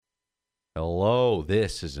Hello,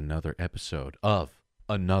 this is another episode of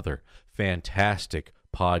another fantastic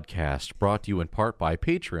podcast brought to you in part by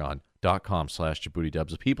patreon.com/JabootieDubs.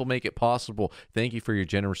 The people make it possible. Thank you for your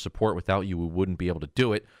generous support. Without you, we wouldn't be able to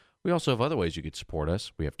do it. We also have other ways you could support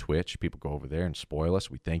us. We have Twitch. People go over there and spoil us.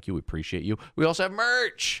 We thank you. We appreciate you. We also have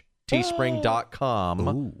merch. Teespring.com.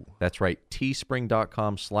 Ooh. That's right.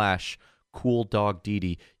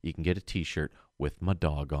 Teespring.com/CoolDogDD. You can get a t-shirt with my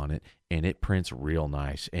dog on it, and it prints real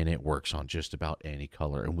nice, and it works on just about any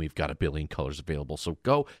color, and we've got a billion colors available. So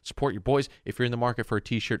go support your boys. If you're in the market for a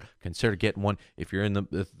t-shirt, consider getting one. If you're in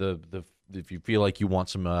if you feel like you want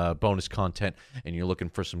some bonus content and you're looking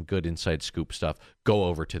for some good inside scoop stuff, go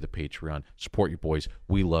over to the Patreon. Support your boys.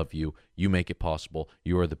 We love you. You make it possible.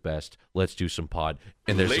 You are the best. Let's do some pod.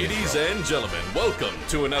 And there's Ladies and gentlemen, welcome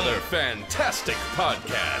to another fantastic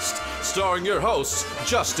podcast starring your hosts,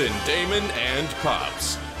 Justin, Damon, and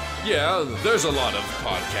Pops. Yeah, there's a lot of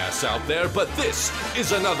podcasts out there, but this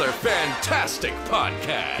is another fantastic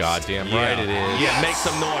podcast. goddamn right it is. Yeah, make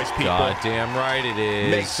some noise, people. Goddamn right it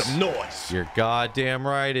is. Make some noise. You're goddamn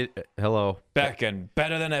right. Hello. Back and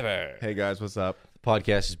better than ever. Hey, guys, what's up?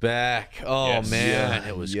 Podcast is back. Oh, Yes. man. Yeah.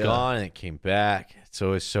 It was Yeah. gone and it came back. It's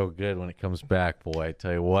always so good when it comes back, boy. I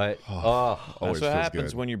tell you what. Oh, Always That's what feels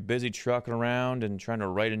happens good. when you're busy trucking around and trying to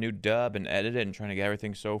write a new dub and edit it and trying to get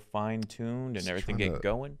everything so fine-tuned and Just everything trying get to-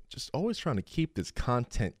 going. Just always trying to keep this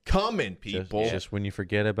content coming, people. just when you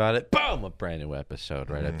forget about it, boom, a brand new episode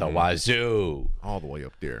right at the wazoo. All the way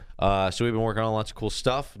up there. So we've been working on lots of cool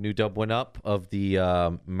stuff. New dub went up of the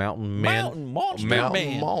Mountain Men. Mountain Monster Mountain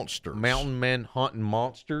Man. Monsters. Mountain Men Hunting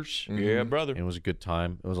Monsters. Yeah, brother. It was a good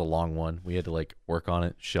time. It was a long one. We had to work on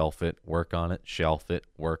it, shelf it, work on it, shelf it,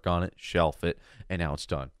 work on it, shelf it, and now it's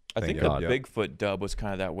done. I Thank think the God. Bigfoot dub was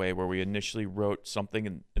kind of that way where we initially wrote something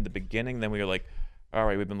in the beginning, then we were like, all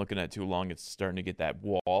right, we've been looking at it too long. It's starting to get that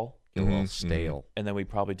wall. Get a little stale. And then we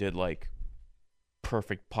probably did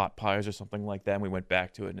perfect pot pies or something like that, and we went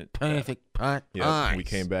back to it. And Perfect pot Yeah, pies. we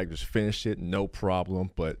came back, just finished it, no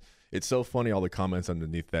problem. But it's so funny, all the comments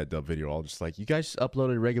underneath that dub video, all just like, you guys just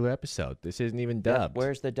uploaded a regular episode. This isn't even dubbed.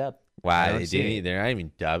 Where's the dub? Wow, I they don't see didn't. it. They're not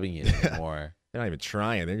even dubbing it anymore. They're not even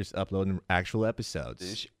trying. They're just uploading actual episodes.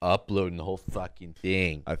 Just uploading the whole fucking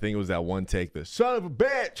thing. I think it was that one take, the son of a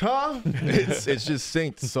bitch, huh? it's just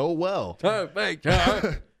synced so well.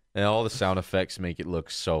 And all the sound effects make it look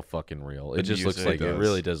so fucking real. It The just looks music like it does.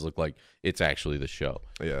 really does look like it's actually the show.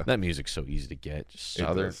 Yeah. That music's so easy to get. Just It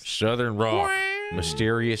southern does. southern rock,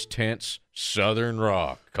 mysterious, tense southern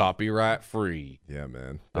rock, copyright free. Yeah,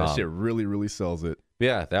 man. That shit really, really sells it.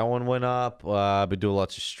 Yeah, that one went up. Been doing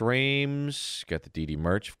lots of streams. Got the DD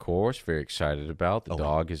merch, of course. Very excited about. The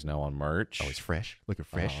dog is now on merch. Always fresh. Looking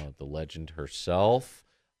fresh. The legend herself.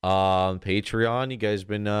 Patreon, you guys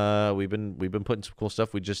been we've been putting some cool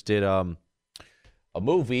stuff. We just did a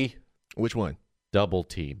movie, Which one? Double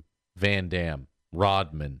Team, Van Damme,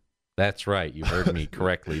 Rodman. That's right, you heard me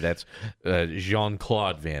correctly. That's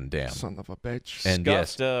Jean-Claude Van Damme. Son of a bitch. And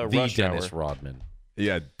yes, Scuffed, the Rush Dennis Hour. Rodman.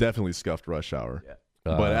 Yeah, definitely scuffed Rush Hour. Yeah.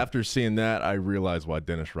 But after seeing that, I realized why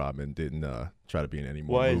Dennis Rodman didn't try to be in any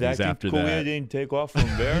more movies after that. didn't take off from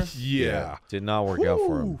there? Yeah. Did not work out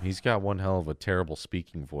for him. He's got one hell of a terrible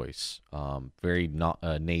speaking voice. Very not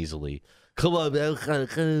nasally. Come on, man.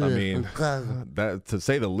 I mean, that to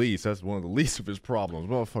say the least, that's one of the least of his problems.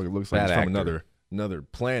 Motherfucker looks like That he's from actor. another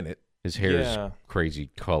planet. His hair Yeah. is crazy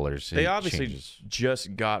colors. They It obviously changes.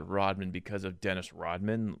 just got Rodman because of Dennis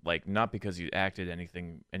Rodman, not because he acted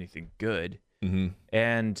anything good. Mm-hmm.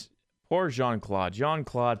 And poor Jean-Claude.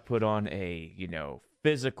 Jean-Claude put on a,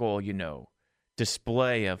 physical,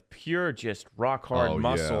 display of pure just rock hard Oh,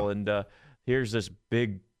 muscle. And here's this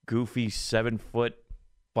big, goofy 7-foot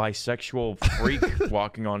bisexual freak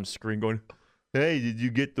walking on screen going, hey, did you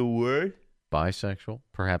get the word? Bisexual,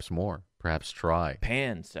 perhaps more, perhaps tri,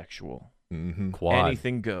 Pansexual. Mm-hmm. quad,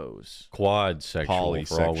 Anything goes. quad sexual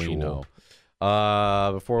for all we Polysexual. know.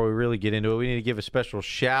 Before we really get into it, we need to give a special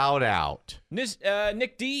shout out,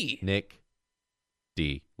 Nick D. Nick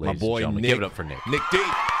D. My Ladies boy and gentlemen. Nick. Give it up for Nick. Nick D.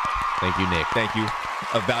 Thank you, Nick. Thank you.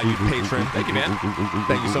 A valued patron. Thank you, man.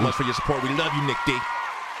 Thank you so much for your support. We love you, Nick D.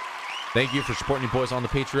 Thank you for supporting you boys on the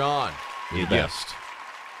Patreon. You're the Yeah. best.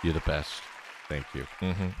 You're the best. Thank you.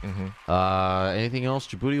 Mm-hmm. Anything else,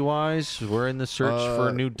 Djibouti wise? We're in the search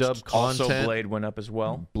for new dub content. Also, Blade went up as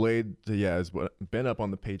well. Blade, yeah, has been up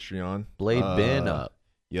on the Patreon. Blade been up.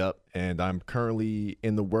 Yep, and I'm currently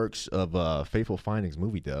in the works of Fateful Findings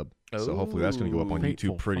movie dub. So hopefully that's going to go up on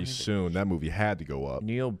Fateful YouTube pretty Findings. soon. That movie had to go up.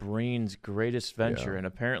 Neil Breen's greatest venture, Yeah. and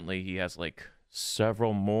apparently he has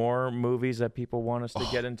several more movies that people want us to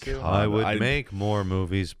get into. I would make more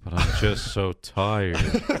movies, but I'm just so tired.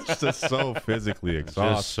 Just so physically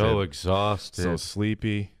exhausted. Just so exhausted. So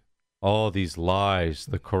sleepy. All these lies,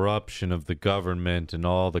 the corruption of the government and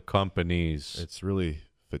all the companies. It's really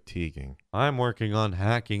fatiguing. I'm working on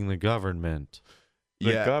hacking the government.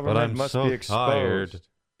 The Yeah, government but I'm must so be exposed. tired.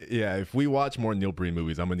 Yeah, if we watch more Neil Breen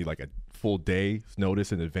movies, I'm gonna need like a full day's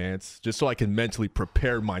notice in advance, just so I can mentally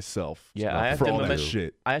prepare myself. Yeah, I have for to all that men-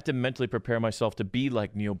 shit. I have to mentally prepare myself to be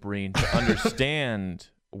like Neil Breen to understand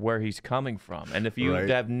where he's coming from. And if you Right.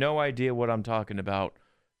 have no idea what I'm talking about,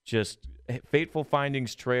 just Fateful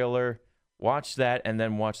Findings trailer, watch that, and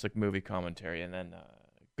then watch the movie commentary, and then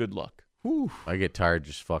good luck. Whew. I get tired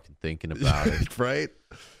just fucking thinking about it. Right?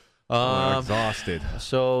 I'm exhausted.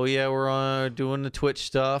 So yeah, we're doing the Twitch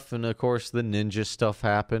stuff, and of course the Ninja stuff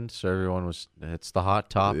happened. So everyone it's the hot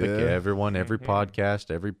topic. Yeah. Everyone, every podcast,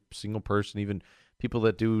 every single person, even people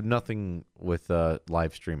that do nothing with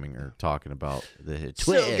live streaming are talking about the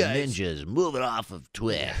Twitch Ninjas moving off of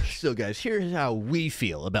Twitch. So, guys, here's how we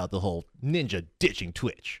feel about the whole Ninja ditching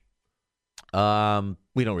Twitch. We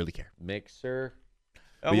don't really care. Mixer.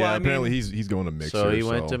 But yeah, apparently he's going to Mixer. So he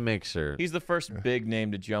went to Mixer. He's the first big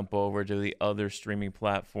name to jump over to the other streaming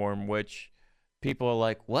platform, which people are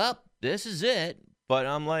like, well, this is it. But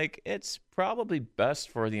I'm like, it's probably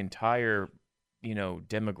best for the entire,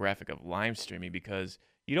 demographic of live streaming, because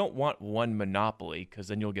you don't want one monopoly, because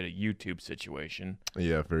then you'll get a YouTube situation.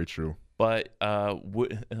 Yeah, very true. But a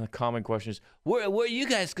common question is, what are you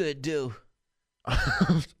guys going to do?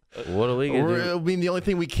 What are we gonna do? I mean, the only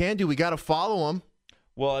thing we can do, we got to follow them.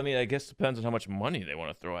 Well, I mean, I guess it depends on how much money they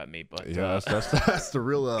want to throw at me. But Yeah, that's the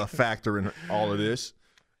real factor in all of this.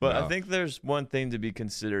 But Yeah. I think there's one thing to be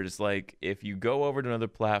considered. It's like, if you go over to another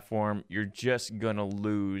platform, you're just going to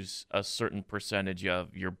lose a certain percentage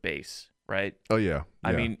of your base, right? Oh, yeah.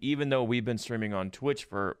 I Yeah. mean, even though we've been streaming on Twitch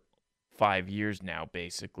for 5 years now,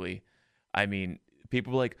 basically, I mean,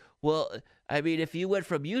 people are like, well, I mean, if you went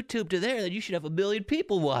from YouTube to there, then you should have 1 million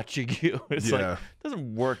people watching you. It's like, Yeah. it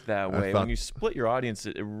doesn't work that I way. thought- When you split your audience,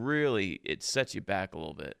 it really sets you back a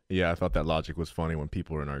little bit. Yeah, I thought that logic was funny when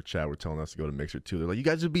people in our chat were telling us to go to Mixer too. They're like, you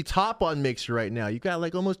guys would be top on Mixer right now. You got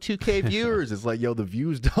like almost 2K viewers. It's like, yo, the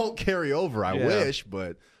views don't carry over. I Yeah. wish,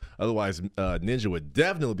 but otherwise, Ninja would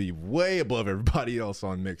definitely be way above everybody else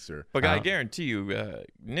on Mixer. But I guarantee you,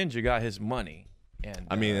 Ninja got his money. And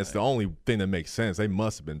I mean, it's the only thing that makes sense. They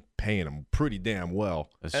must have been paying him pretty damn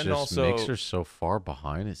well. It's and just also- Mixer's so far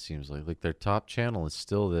behind. It seems like their top channel is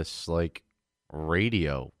still this like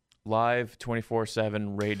radio. live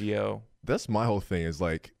 24/7 radio. That's my whole thing. Is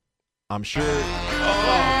like, I'm sure.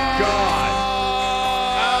 Oh God!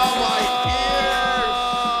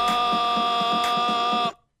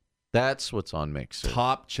 Oh That's what's on Mixer. my ears!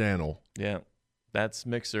 Top channel. Yeah, that's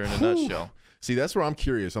Mixer in a Whew. nutshell. See, that's where I'm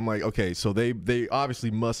curious. I'm like, okay, so they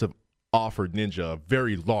obviously must have offered Ninja a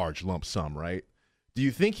very large lump sum, right? Do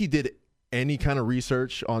you think he did any kind of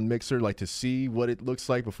research on Mixer, like to see what it looks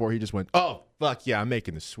like before he just went, oh, fuck yeah, I'm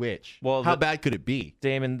making the switch? Well, how bad could it be?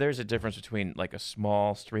 Damon, there's a difference between like a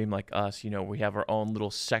small stream like us. We have our own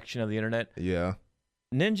little section of the internet. Yeah.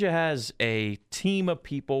 Ninja has a team of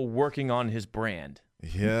people working on his brand.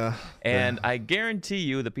 Yeah. And I guarantee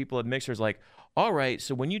you the people at Mixer is like, all right,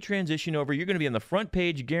 so when you transition over, you're going to be on the front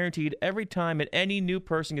page guaranteed every time, and any new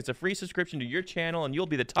person gets a free subscription to your channel, and you'll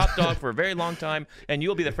be the top dog for a very long time, and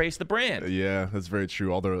you'll be the face of the brand. Yeah, that's very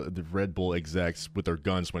true. All the Red Bull execs with their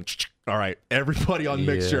guns went, all right, everybody on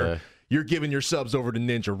Mixer, you're giving your subs over to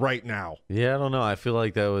Ninja right now. Yeah, I don't know. I feel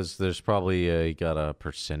like there's probably got a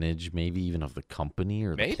percentage, maybe even of the company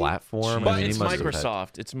or Maybe. the platform. But I mean, it's he must have had-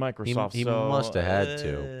 Microsoft. It's Microsoft. He so, must have had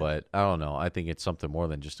to, but I don't know. I think it's something more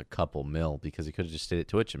than just a couple mil, because he could have just stayed at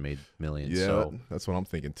Twitch and made millions. Yeah, So, that's what I'm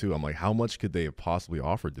thinking too. I'm like, how much could they have possibly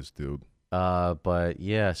offered this dude? but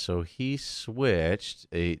yeah, so he switched.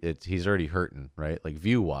 He's already hurting, right? Like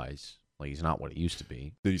view wise, like he's not what it used to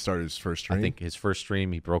be. Did he start his first stream? I think his first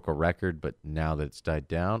stream he broke a record, but now that it's died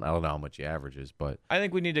down, I don't know how much he averages, but I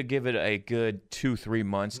think we need to give it a good 2-3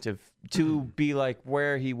 months to be like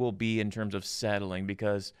where he will be in terms of settling,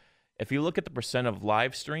 because if you look at the percent of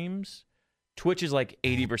live streams, Twitch is like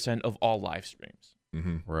 80% of all live streams.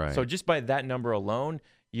 right. So just by that number alone,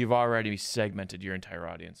 you've already segmented your entire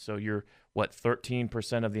audience. So you're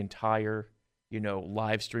 13% of the entire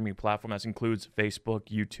live streaming platform. That includes Facebook,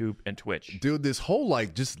 YouTube, and Twitch. Dude, this whole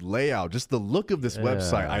like just layout, just the look of this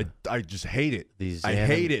website, I just hate it. I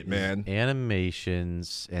hate it, man. These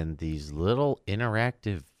animations and these little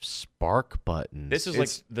interactive spark buttons. This is like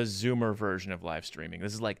the Zoomer version of live streaming.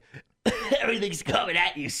 This is like Everything's coming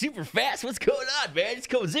at you super fast. What's going on, man? It's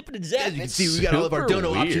going zipping and zapping. As you can see, we got all of our super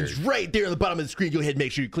dono weird. options right there on the bottom of the screen. Go ahead and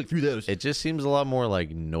make sure you click through those. It just seems a lot more like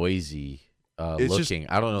noisy It's just- looking.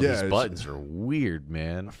 I don't know. yeah, These it's- buttons are weird,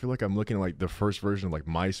 man. I feel like I'm looking at like the first version of like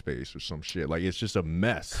MySpace or some shit. Like it's just a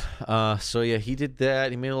mess. So yeah, he did that.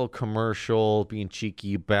 He made a little commercial, being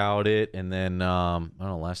cheeky about it, and then I don't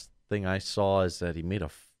know. Last thing I saw is that he made a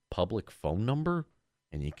public phone number,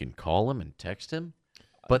 and you can call him and text him.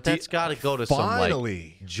 But that's got to go to some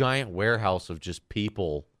Finally. like giant warehouse of just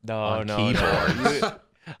people on No. keyboards.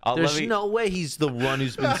 There's let me, no way he's the one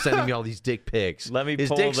who's been sending me all these dick pics. Let me His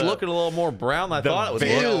pull dick's the- looking a little more brown than I thought it was.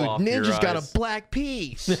 veil Dude, off your Ninja's got eyes. a black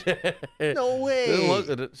piece. No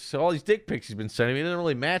way. So all these dick pics he's been sending me, it doesn't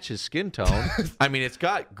really match his skin tone. I mean, it's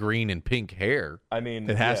got green and pink hair. I mean,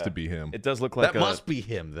 It has yeah. to be him. It does look like That must be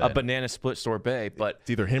him then. a banana split sorbet, but It's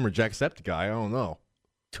either him or Jacksepticeye. I don't know.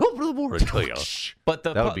 But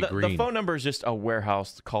the That would be the green. phone number is just a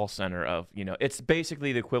warehouse call center of, it's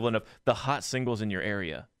basically the equivalent of the hot singles in your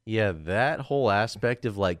area. Yeah, that whole aspect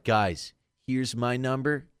of like, guys, here's my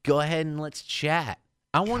number. Go ahead and let's chat.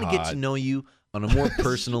 I want to get to God. know you on a more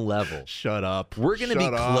personal level. Shut up. We're going to be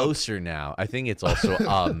Shut up. closer now. I think it's also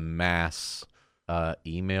a mass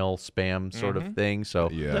email spam sort of thing. So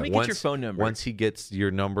Yeah. Let me get your phone number. Once he gets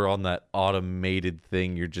your number on that automated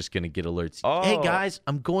thing, you're just going to get alerts. Oh. Hey, guys,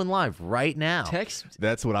 I'm going live right now. Text.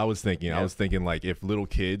 That's what I was thinking. Yeah. I was thinking like if little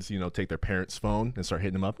kids, take their parents' phone and start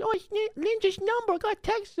hitting them up. Oh, it's Ninja's number. I got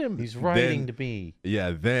to text him. He's writing Then- to me.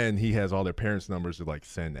 Yeah, then he has all their parents' numbers to like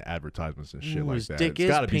send advertisements and shit Ooh, like his that. dick It's is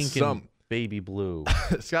gotta be pink some. and baby blue.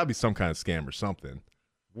 It's gotta be some kind of scam or something.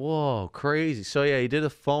 Whoa, crazy. So, yeah, he did a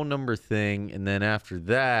phone number thing, and then after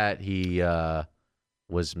that, he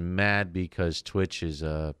was mad because Twitch is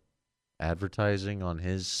advertising on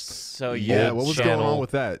his So Yeah, old what was channel, going on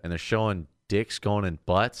with that? and they're showing dicks going in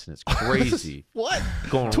butts, and it's crazy. What?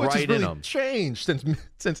 Going Twitch right has really in them. changed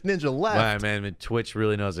since Ninja left. Wow, man, Twitch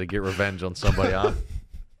really knows how to get revenge on somebody, huh?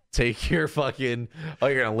 Take your fucking... Oh,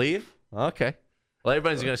 you're going to leave? Okay. Well,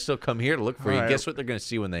 everybody's going to still come here to look for you. All right. Guess what they're going to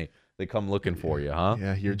see when they come looking for you, huh?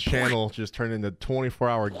 Yeah, your channel just turned into a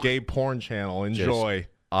 24-hour gay porn channel. Enjoy.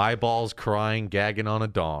 Eyeballs crying, gagging on a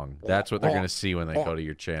dong. That's what they're going to see when they go to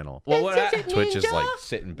your channel. Well, Twitch is like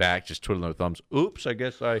sitting back, just twiddling their thumbs. Oops, I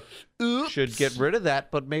guess I should get rid of that,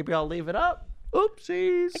 but maybe I'll leave it up.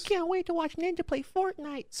 Oopsies. I can't wait to watch Ninja play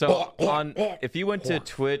Fortnite. So if you went to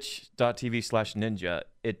twitch.tv/ninja,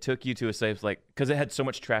 it took you to a safe, because it had so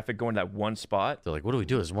much traffic going to that one spot, They're like, what do we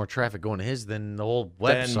do? There's more traffic going to his than the whole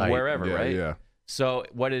then website. wherever, Yeah, right? yeah. So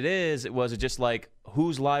what it was just like,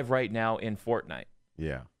 who's live right now in Fortnite?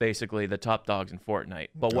 Yeah. Basically, the top dogs in Fortnite.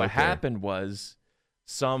 But what Okay. happened was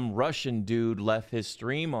some Russian dude left his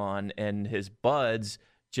stream on, and his buds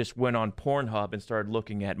just went on Pornhub and started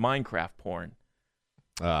looking at Minecraft porn.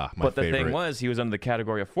 My But the favorite. thing was, he was under the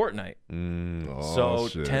category of Fortnite. Oh, So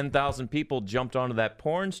shit. 10,000 people jumped onto that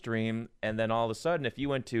porn stream, and then all of a sudden, if you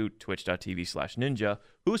went to twitch.tv/ninja,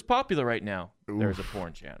 who's popular right now? There's a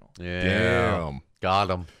porn channel. Yeah. Damn. Got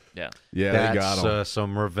him. Yeah. Yeah, That's they got him.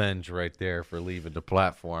 some revenge right there for leaving the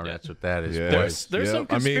platform. That's what that is. Yeah. boys. There's Yeah, some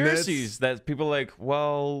I mean, that's- conspiracies that people are like,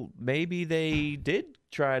 well, maybe they did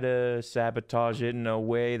try to sabotage it in a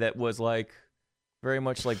way that was like very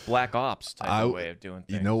much like Black Ops type of way of doing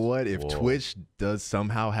things. You know what? If Whoa. Twitch does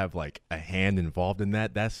somehow have like a hand involved in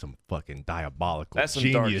that, that's some fucking diabolical, That's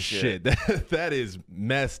some dark genius shit. That is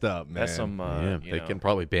messed up, man. That's some, Yeah, you they know, can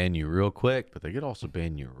probably ban you real quick, but they could also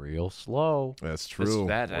ban you real slow. That's this- true.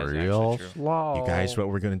 that is Real actually true. slow. You guys, what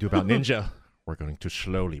we're gonna do about Ninja? We're going to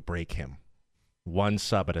slowly break him, one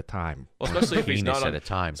sub at a time. Well, especially if he's Penis not at on, a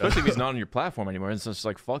time. especially if he's not on your platform anymore. It's just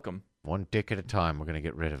like, fuck him. One dick at a time. We're gonna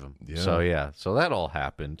get rid of him. Yeah. So that all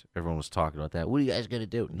happened. Everyone was talking about that. What are you guys gonna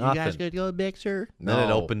do? Nothing. You guys gonna go Mixer? Then it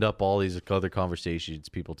No. opened up all these other conversations,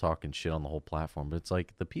 people talking shit on the whole platform. But it's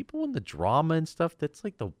like the people in the drama and stuff, that's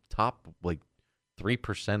like the top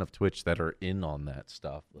 3% of Twitch that are in on that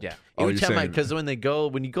stuff. Like, Yeah. Oh, every you're time saying- because when you go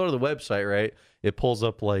to the website, right, it pulls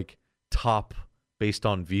up like top based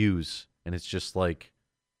on views, and it's just like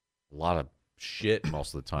a lot of shit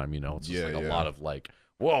most of the time, It's just Yeah, like a yeah. lot of like,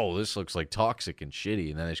 whoa, this looks like toxic and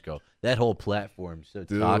shitty, and then they just go, that whole platform's so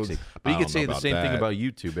Dude, toxic. But you I could don't say know the about same thing that. about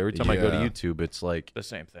YouTube. Every time I go to Yeah. YouTube, it's like The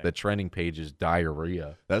same thing. the trending page is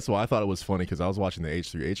diarrhea. That's why I thought it was funny because I was watching the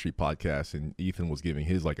H3 podcast and Ethan was giving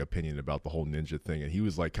his like opinion about the whole Ninja thing, and he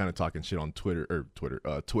was like kind of talking shit on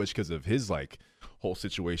Twitch because of his like whole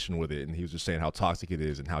situation with it, and he was just saying how toxic it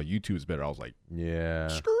is and how YouTube's better. I was like,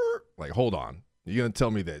 Yeah. like, hold on. You're gonna tell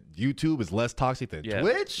me that YouTube is less toxic than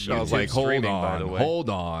Twitch? I was YouTube like, hold streaming, by the on, way. hold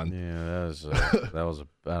on. Yeah, that was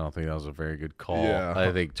I don't think that was a very good call. Yeah.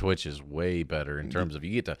 I think Twitch is way better in terms of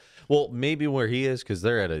you get to. Well, maybe where he is because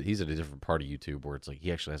he's at a different part of YouTube where it's like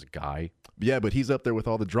he actually has a guy. Yeah, but he's up there with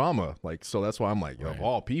all the drama, like so. That's why I'm like, of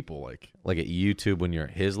all people, like Like at YouTube, when you're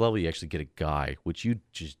at his level, you actually get a guy, which you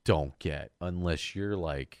just don't get unless you're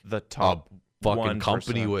like The top fucking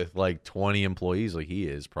company 1%. with like 20 employees, like he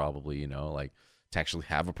is probably. Like to actually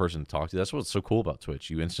have a person to talk to. That's what's so cool about Twitch.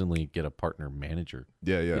 You instantly get a partner manager.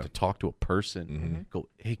 yeah. You get to talk to a person. Go,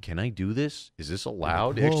 hey, can I do this? Is this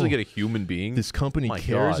allowed? Whoa. Actually get a human being. This company My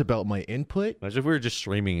cares God. about my input. Imagine if we were just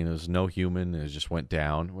streaming and there was no human and it just went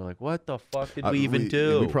down. We're like, what the fuck did we even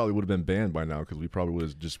do? We probably would have been banned by now because we probably would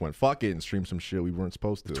have just went fuck it and streamed some shit we weren't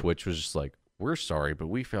supposed to. Twitch was just like, we're sorry, but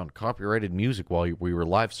we found copyrighted music while we were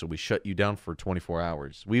live, so we shut you down for 24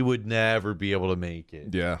 hours. We would never be able to make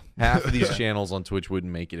it. Yeah. Half of these channels on Twitch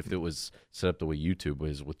wouldn't make it if it was set up the way YouTube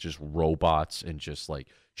was, with just robots and just like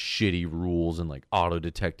shitty rules and like auto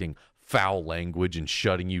detecting foul language and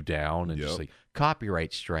shutting you down and just like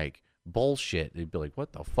copyright strike. Bullshit. They'd be like,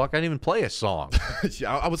 what the fuck? I didn't even play a song.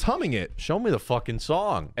 I was humming it. Show me the fucking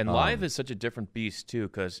song. And live is such a different beast too,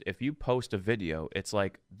 because if you post a video, it's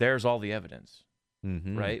like there's all the evidence,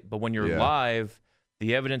 right? But when you're live,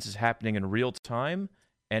 the evidence is happening in real time,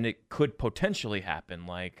 and it could potentially happen.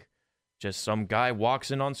 Like, just some guy walks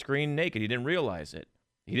in on screen naked. He didn't realize it.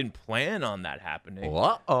 He didn't plan on that happening.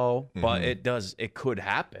 Uh-oh. But it does. It could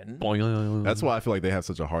happen. That's why I feel like they have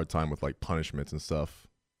such a hard time with like punishments and stuff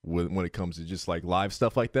when it comes to just like live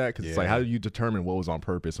stuff like that. Because it's like, how do you determine what was on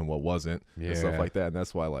purpose and what wasn't and stuff like that? And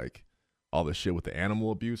that's why like all the shit with the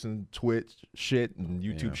animal abuse and Twitch shit and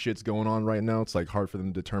YouTube shit's going on right now. It's like hard for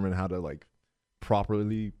them to determine how to like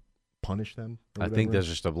properly punish them. I think there's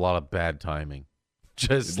just a lot of bad timing.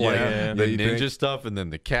 Just like the you ninja think? stuff, and then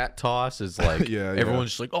the cat toss is like everyone's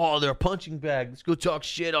just like, oh, they're a punching bag. Let's go talk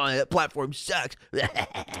shit on it. That platform sucks.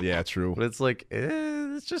 Yeah, true. But it's like,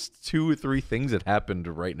 it's just 2 or 3 things that happened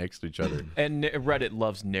right next to each other. And Reddit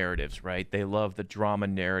loves narratives, right? They love the drama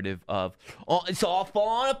narrative of, oh, it's all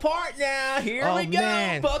falling apart now. Here we go.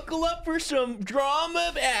 man. Buckle up for some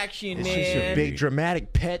drama action, It's man. just a big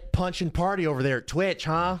dramatic pet punching party over there at Twitch,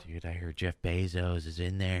 huh? Dude, I heard Jeff Bezos is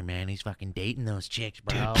in there, man. He's fucking dating those chicks,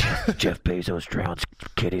 bro. Jeff Bezos drowns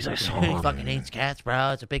kitties. I saw He him. fucking hates cats,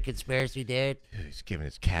 bro. It's a big conspiracy, dude. He's giving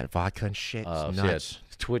his cat vodka and shit. It's So nuts.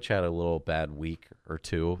 Twitch had a little bad week or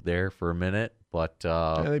two there for a minute, but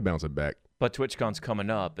Yeah, they bounce it back. But TwitchCon's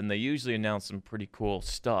coming up, and they usually announce some pretty cool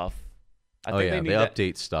stuff. I they need that-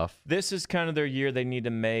 update stuff. This is kind of their year. They need to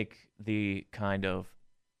make the kind of,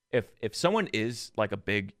 if someone is like a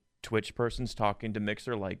big Twitch person's talking to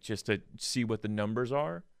Mixer, like just to see what the numbers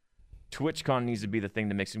are, TwitchCon needs to be the thing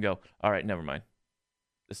that makes them go, all right, never mind.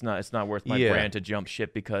 It's not worth my brand to jump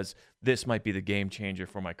ship because this might be the game changer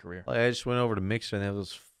for my career. Like, I just went over to Mixer and they have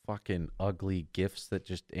those fucking ugly GIFs that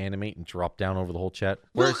just animate and drop down over the whole chat.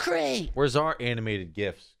 Where's our animated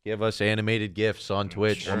GIFs? Give us animated GIFs on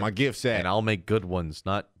Twitch. Where my gifts at? And I'll make good ones,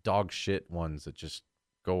 not dog shit ones that just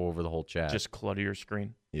go over the wwhole chat. Just clutter your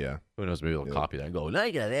screen. Yeah. Who knows? Maybe they'll copy that and go, Now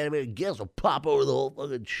you got animated gifs will pop over the whole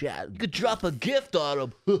fucking chat. You could drop a gift on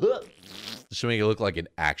them. just to make it look like an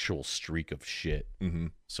actual streak of shit. Mm-hmm.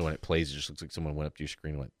 So when it plays, it just looks like someone went up to your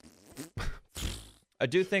screen and went, I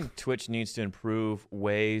do think Twitch needs to improve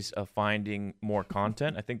ways of finding more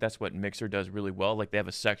content. I think that's what Mixer does really well. Like they have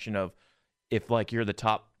a section of if like you're the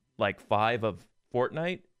top like 5 of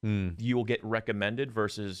Fortnite, you will get recommended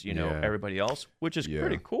versus, everybody else, which is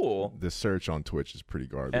pretty cool. The search on Twitch is pretty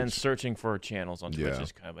garbage. And searching for channels on Twitch Yeah.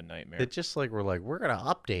 is kind of a nightmare. it's just like we're gonna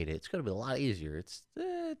update it. It's gonna be a lot easier. It's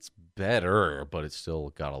better, but it's still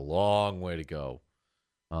got a long way to go.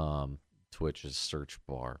 Twitch's search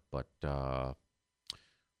bar, but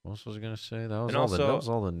what else was I gonna say? That was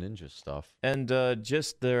all the ninja stuff. And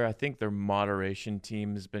just I think their moderation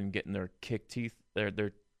team has been getting their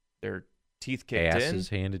their teeth kicked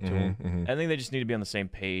Asses in. handed to them. Mhm. I think they just need to be on the same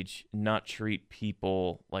page, not treat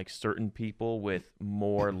people like certain people with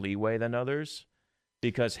more leeway than others.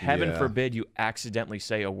 Because heaven Yeah. forbid you accidentally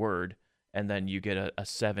say a word and then you get a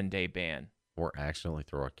 7-day ban. Or accidentally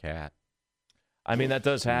throw a cat. I mean, that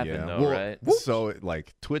does happen, though, right? So,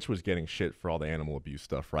 like, Twitch was getting shit for all the animal abuse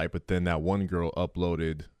stuff, right? But then that one girl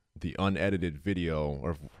uploaded the unedited video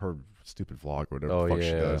of her stupid vlog or whatever the fuck she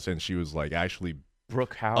does, and she was like actually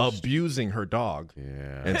Brooke House. abusing her dog.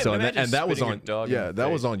 Yeah. And Hey, so imagine that was spitting your on dog in the that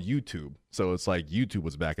was face. on YouTube. So it's like YouTube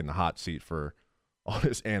was back in the hot seat for all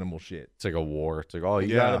this animal shit. It's like a war. It's like, oh,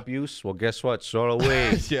 you got Yeah. abuse? Well, guess what? So do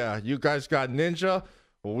we. Yeah, you guys got ninja.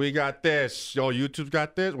 Well, we got this. Yo, YouTube's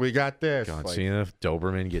got this. We got this. God, Like, seeing if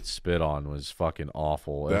Doberman get spit on was fucking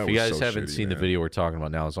awful. That If you was guys so haven't shitty, seen the man. video we're talking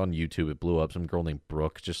about now, it's on YouTube. It blew up. Some girl named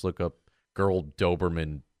Brooke. Just look up girl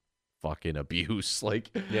Doberman fucking abuse.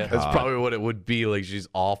 Like, Yeah. that's God. probably what it would be. Like, she's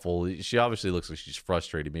awful. She obviously looks like she's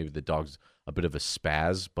frustrated. Maybe the dog's a bit of a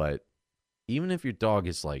spaz, but even if your dog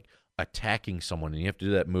is like attacking someone and you have to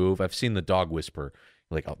do that move, I've seen the dog whisper,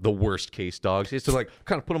 like the worst case dogs. It's to like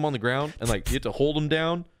kind of put them on the ground and like you have to hold them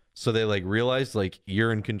down so they like realize like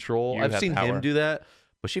you're in control. You I've have seen power. him do that,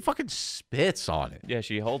 but she fucking spits on it. Yeah,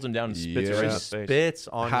 she holds him down and spits it Yeah. right in She his face. spits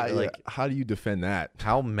on how, you. Like, how do you defend that?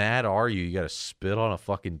 how mad are you? You got to spit on a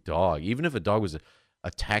fucking dog. Even if a dog was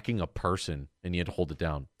attacking a person and you had to hold it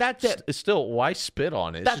down. That's it. It's still, why spit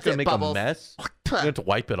on it? It's That's just going to it, make Bubbles. a mess. You have to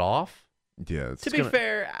wipe it off. Yeah. It's To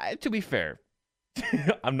be fair,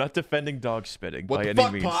 I'm not defending dog spitting What by the any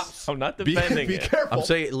fuck, means. Pops? I'm not be defending it. careful. I'm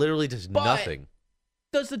saying it literally does But- nothing.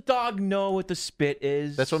 Does the dog know what the spit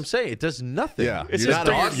is? That's what I'm saying. It does nothing. Yeah. It's You're just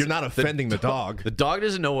not, dogs. you're not offending the dog. The dog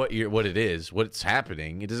doesn't know what it is, what's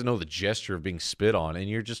happening. It doesn't know the gesture of being spit on, and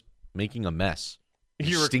you're just making a mess. Your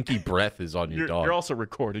You're- stinky breath is on your dog. You're also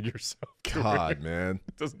recording yourself. God, man.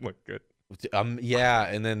 It doesn't look good. Yeah,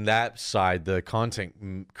 and then that side, the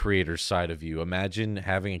content creator side of you. Imagine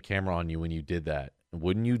having a camera on you when you did that.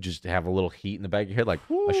 Wouldn't you just have a little heat in the back of your head, like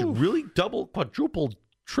I should really double, quadruple,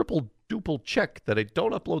 triple, duple check that I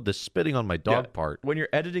don't upload the spitting on my dog Yeah. part. When you're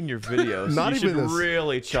editing your videos, Not you should even a-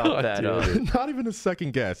 really chop God that damn up. Not even a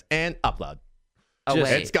second guess. And upload. Oh,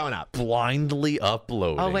 Just- wait. It's going up. Blindly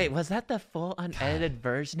uploading. Oh, wait. Was that the full unedited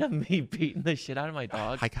version of me beating the shit out of my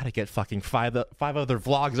dog? I gotta get fucking five other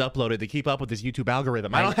vlogs uploaded to keep up with this YouTube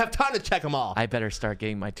algorithm. I don't have time to check them all. I better start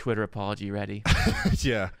getting my Twitter apology ready.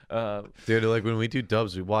 Yeah. Dude, like when we do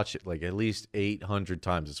dubs, we watch it like at least 800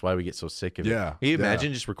 times. That's why we get so sick of it. Yeah, Can you yeah.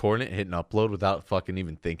 imagine just recording it, hitting upload without fucking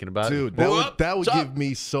even thinking about Dude, it? that would What's give up?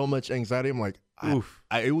 me so much anxiety. I'm like, Oof.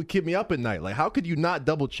 it would keep me up at night. Like, how could you not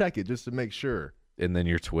double check it just to make sure? And then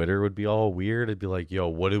your Twitter would be all weird. It'd be like, yo,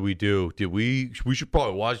 what did we do? We should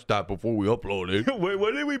probably watch that before we upload it. Wait,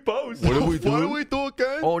 what did we post? What did we do? What do we do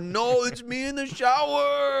again? Oh no, it's me in the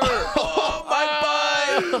shower. Oh my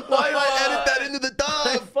god. Why did I edit that into the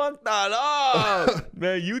dub? Fuck that up.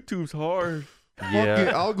 Man, YouTube's hard. Fucking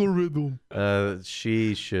Yeah. algorithm.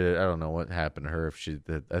 She should. I don't know what happened to her. If she,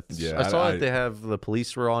 Yeah, I saw I- that they have the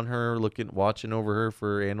police were on her, watching over her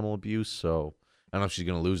for animal abuse. So I don't know if she's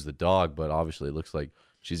gonna lose the dog, but obviously it looks like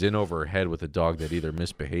she's in over her head with a dog that either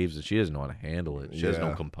misbehaves and she doesn't know how to handle it. She has no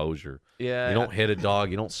Yeah. composure. Yeah. You don't hit a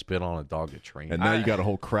dog. You don't spit on a dog to train. And now you got a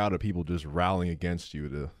whole crowd of people just rallying against you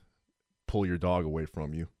to pull your dog away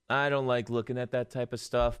from you. I don't like looking at that type of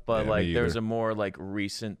stuff, but Yeah, like me there's either. a more like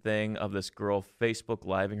recent thing of this girl Facebook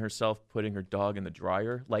living herself putting her dog in the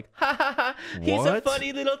dryer. Like, ha ha ha, he's a What?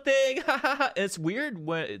 funny little thing. Ha ha ha. It's weird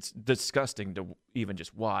when it's disgusting to even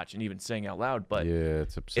just watch and even saying out loud, but yeah,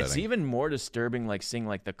 it's upsetting. it's even more disturbing like seeing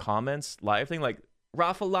like the comments live thing like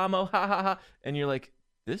Rafa Lamo, ha ha ha, and you're like,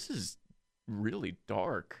 this is really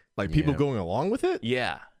dark. Like people Yeah. going along with it?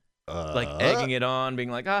 Yeah. Like egging it on,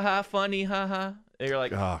 being like, ha, funny, ha ha. And you're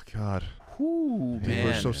like, Oh God. ooh, People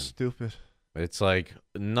are man. so stupid. It's like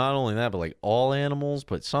not only that, but like all animals,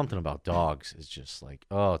 but something about dogs is just like,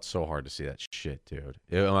 oh, it's so hard to see that shit, dude.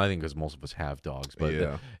 I think because most of us have dogs, but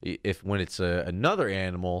Yeah. if when it's another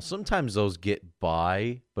animal, sometimes those get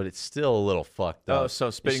by, but it's still a little fucked up. Oh,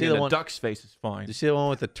 so spitting see in the a one- duck's face is fine. You see the one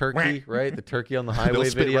with the turkey, right? The turkey on the highway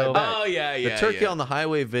spit right video. back. Oh yeah, yeah. The turkey yeah. on the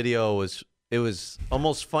highway video was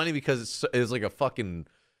almost funny because it was like a fucking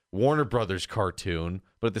Warner Brothers cartoon,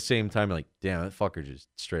 but at the same time, you're like, damn, that fucker just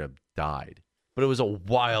straight up died. But it was a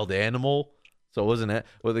wild animal, so it wasn't it.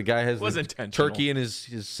 Well, the guy has Was the intentional. turkey in his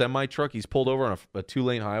semi truck. He's pulled over on a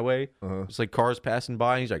 2-lane highway. Uh-huh. It's like cars passing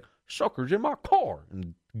by, and he's like, "Suckers in my car!"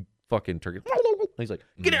 And fucking turkey. And he's like,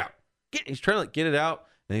 "Get out!" He's trying to like get it out,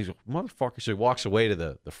 and he's like, "Motherfucker!" So he walks away to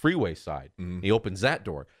the freeway side. And he opens that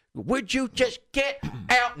door. Would you just get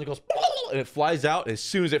out? And it goes, and it flies out. And as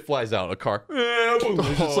soon as it flies out, a car, boom,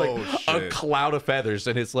 it's just like Oh, a shit. cloud of feathers,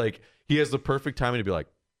 and it's like he has the perfect timing to be like,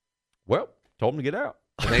 "Well, told him to get out."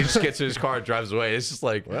 And then he just gets in his car and drives away. It's just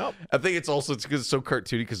like, Well. I think it's because it's so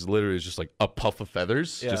cartoony because literally it's just like a puff of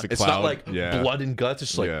feathers. Yeah. Just a It's not cloud. like Yeah. blood and guts.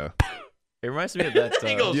 It's just like, yeah. It reminds me of that.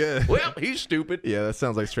 he goes, Yeah. well, he's stupid. Yeah, that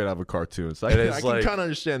sounds like straight out of a cartoon. So It I is can like- kind of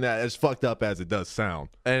understand that, as fucked up as it does sound.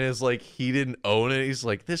 And it's like he didn't own it. He's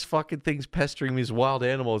like, this fucking thing's pestering me. This wild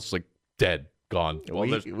animal. It's like dead, gone. Well,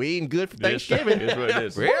 there's- we eating good for This Thanksgiving. is what it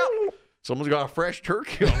is. Well, Someone's got a fresh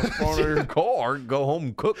turkey on the front of their car. Go home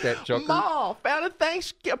and cook that chucker. Ma, found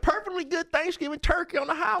a perfectly good Thanksgiving turkey on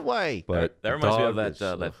the highway. But That reminds me of dog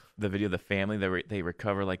that, is, the video of the family. They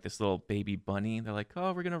recover like this little baby bunny. They're like,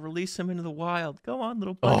 oh, we're gonna release him into the wild. Go on,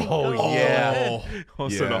 little bunny. Oh, go yeah. on." All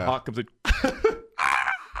of a sudden, a Yeah. hawk comes in.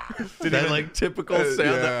 that like typical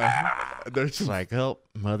sound. They're just like, oh,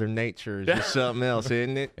 Mother Nature is just something else,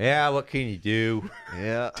 isn't it? Yeah, what can you do?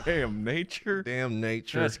 Yeah. Damn nature. Damn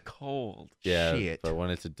nature. That's cold. Yeah, Shit. but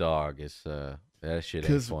when it's a dog, it's that shit ain't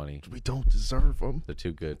Because funny. we don't deserve them. They're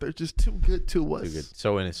too good. They're just too good to us. Too good.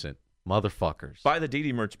 So innocent. Motherfuckers. Buy the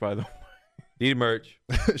DD merch, by the way. Need merch.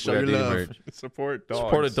 Show We your got DD love. merch. Support dogs.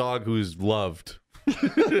 Support a dog who's loved.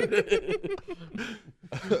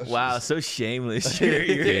 Wow, so shameless. You're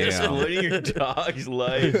exploiting your dog's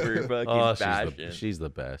life for fucking Oh, passion. she's the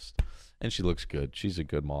best, and she looks good. She's a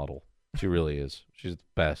good model. She really is. She's the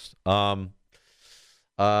best. What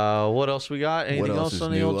else we got? Anything else else is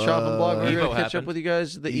on the new? old chopping block? We're Evo gonna catch up happened. with you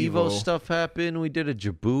guys. The Evo stuff happened. We did a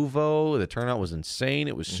Jabuvo. The turnout was insane.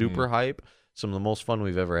 It was super hype. Some of the most fun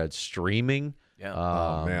we've ever had streaming. Yeah.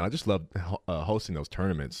 Oh man, I just love hosting those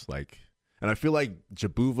tournaments. Like, and I feel like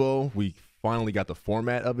Jabuvo, we finally got the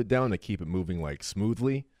format of it down to keep it moving like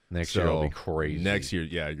smoothly. Next year will be So, crazy. Next year,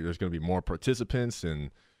 yeah, there's going to be more participants and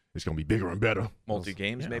it's going to be bigger and better. Multi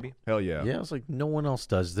games, maybe. Hell yeah. Yeah, it's like no one else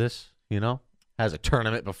does this. You know, has a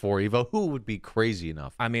tournament before Evo. Who would be crazy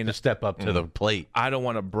enough? I mean, to step up to the plate. I don't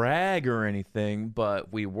want to brag or anything,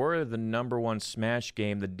 but we were the #1 Smash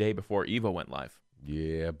game the day before Evo went live,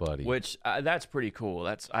 Yeah, buddy. which that's pretty cool.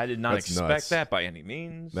 I did not That's expect nuts. that by any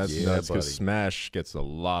means. That's Yeah, nuts because buddy. Smash gets a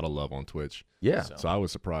lot of love on Twitch. yeah, So I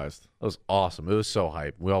was surprised. that was awesome. It was so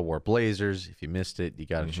hype. We all wore blazers. If you missed it, you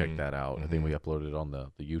got to check that out. I think we uploaded it on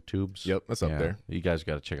the YouTubes. Yep, that's up there. You guys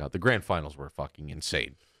got to check out. The grand finals were fucking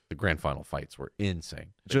insane. The grand final fights were insane.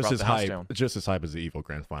 Just brought as the house hype, down. just as hype as the Evo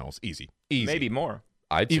Grand Finals. Easy. Maybe more.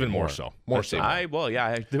 I'd say Even more so. More I'd say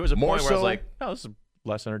so. There was a More point where I was so- like, no, this is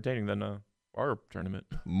less entertaining than our tournament.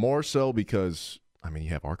 More so because, I mean, you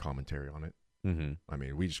have our commentary on it. Mm-hmm. I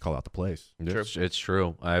mean, we just call out the plays. It's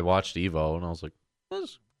true. I watched Evo and I was like, this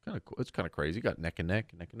is kind of cool. It's kind of crazy. You got neck and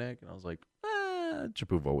neck, and I was like,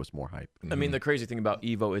 Jabuvo was more hype. I mean, the crazy thing about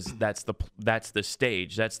Evo is that's the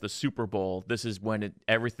stage. That's the Super Bowl. This is when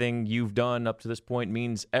everything you've done up to this point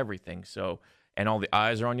means everything. So, and all the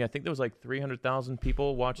eyes are on you. I think there was like 300,000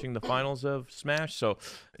 people watching the finals of Smash. So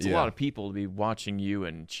it's a Yeah. lot of people to be watching you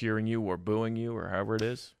and cheering you or booing you or however it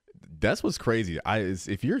is. That's what's crazy.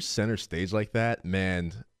 If you're center stage like that,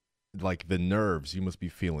 man, like the nerves you must be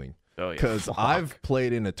feeling. Oh yeah. Because I've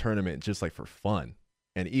played in a tournament just like for fun.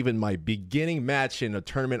 And even my beginning match in a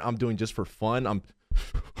tournament I'm doing just for fun, I'm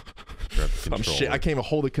shit. I can't even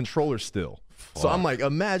hold a controller still. So I'm like,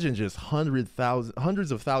 imagine just hundreds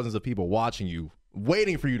of thousands of people watching you,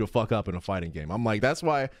 waiting for you to fuck up in a fighting game. I'm like, that's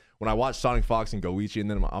why when I watch Sonic Fox and Goichi, and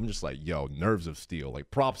then I'm just like, yo, nerves of steel. Like,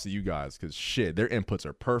 props to you guys, because shit, their inputs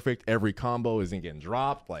are perfect. Every combo isn't getting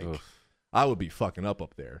dropped. Like, I would be fucking up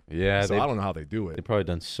there. Yeah, So I don't know how they do it. They've probably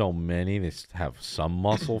done so many. They have some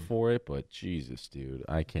muscle for it, but Jesus, dude,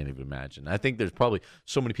 I can't even imagine. I think there's probably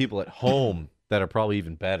so many people at home that are probably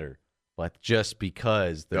even better, but just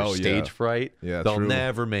because they're Oh, yeah. stage fright, Yeah, they'll true.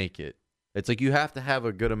 never make it. It's like you have to have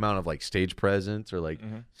a good amount of like stage presence or like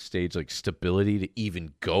stage like stability to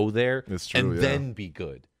even go there That's true, and yeah. then be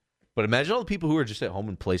good. But imagine all the people who are just at home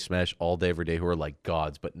and play Smash all day, every day, who are like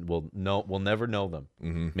gods, but we'll never know them.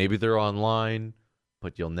 Mm-hmm. Maybe they're online,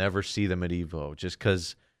 but you'll never see them at Evo just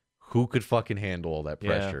because who could fucking handle all that Yeah.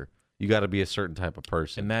 pressure? You got to be a certain type of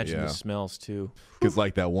person. Imagine Yeah. the smells too. Because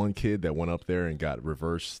like that one kid that went up there and got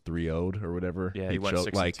reverse 3-0'd or whatever. Yeah, he went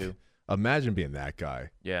choked. 6-2. Imagine being that guy.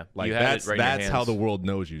 Yeah, Like you had it right in your that's how hands. the world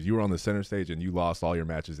knows you. You were on the center stage and you lost all your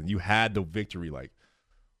matches and you had the victory. Like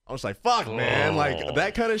I was like, fuck, man, like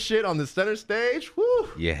that kind of shit on the center stage. Whoo!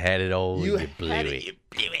 You had it all. You and you blew had it. it. You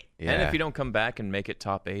blew it. Yeah. And if you don't come back and make it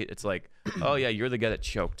top 8, it's like, oh yeah, you're the guy that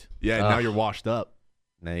choked. Yeah, and now you're washed up.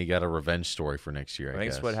 Now you got a revenge story for next year. I think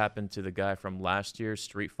guess. it's what happened to the guy from last year's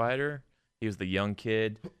Street Fighter. He was the young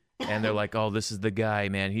kid, and they're like, "Oh, this is the guy,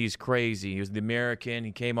 man. He's crazy. He was the American.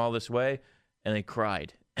 He came all this way," and they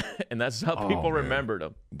cried, and that's how people man. remembered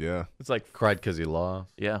him. Yeah. It's like, Cried because he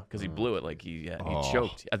lost. yeah, because he blew it. Like he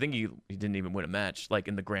choked. I think he didn't even win a match, like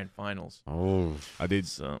in the grand finals. Oh, I did.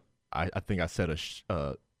 So I think I said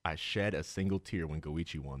I shed a single tear when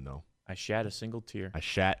Goichi won though. I shat a single tear. I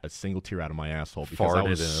shat a single tear out of my asshole because I farted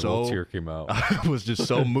was and a little so tear came out. I was just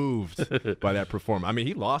so moved by that performance. I mean,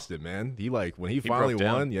 he lost it, man. He like when he finally broke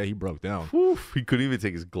down. won, yeah, he broke down. Whew, he couldn't even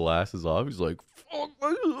take his glasses off. He's like, "Fuck,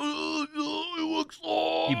 it looks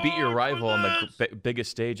off." You beat your rival on the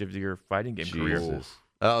biggest stage of your fighting game career. Jesus.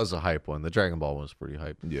 That was a hype one. The Dragon Ball one was pretty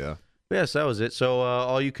hype. Yeah. But yes, that was it. So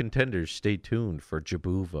all you contenders, stay tuned for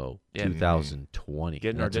Jabuvo 2020.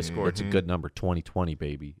 Get in our Discord. It's a good number, 2020,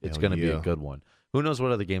 baby. It's going to be a good one. Who knows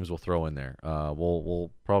what other games we'll throw in there?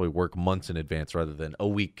 We'll probably work months in advance rather than a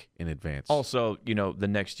week in advance. Also, the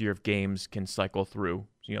next year of games can cycle through.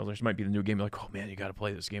 There might be the new game. You're like, oh man, you got to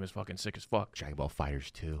play this game. It's fucking sick as fuck. Dragon Ball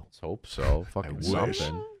Fighters 2. Let's hope so. Fucking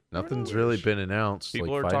something. Nothing's really been announced. People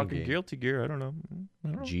like are fighting talking game. Guilty Gear. I don't know.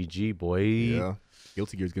 GG, boy. Yeah.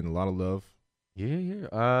 Guilty Gear's getting a lot of love.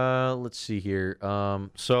 Yeah. Let's see here.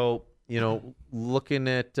 So, looking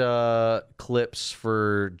at clips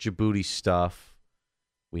for Djibouti stuff,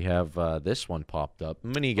 we have this one popped up.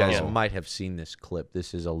 Many of you guys might have seen this clip.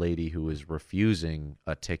 This is a lady who is refusing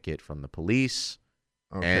a ticket from the police,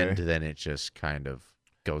 and then it just kind of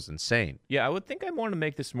goes insane. Yeah, I would think I want to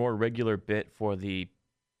make this more regular bit for the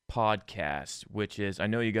podcast, which is, I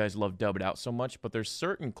know you guys love Dub It Out so much, but there's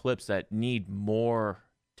certain clips that need more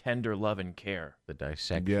tender love and care. The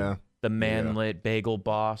dissection. Yeah. The manlit bagel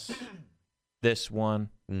boss. This one.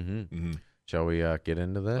 Mm-hmm. Shall we get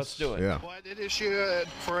into this? Let's do it. Yeah. Well, I did issue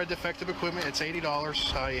for a defective equipment. It's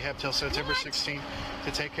 $80. You have till September 16th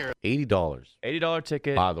to take care of it. $80. $80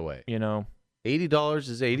 ticket. By the way. $80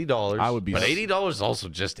 is $80. I would be- But $80 is also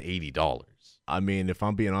just $80. I mean, if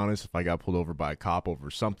I'm being honest, if I got pulled over by a cop over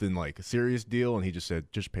something like a serious deal and he just said,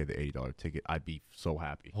 just pay the $80 ticket, I'd be so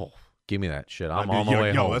happy. Oh, give me that shit. I'm I'd be, on my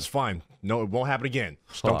way home. that's fine. No, it won't happen again.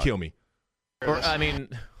 Just don't kill me. Or,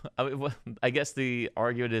 I guess the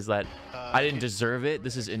argument is that I didn't deserve it.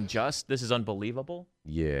 This is unjust. This is unbelievable.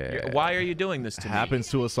 Yeah. Why are you doing this to me? Happens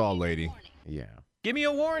to us all, lady. Yeah. Give me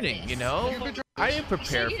a warning, I didn't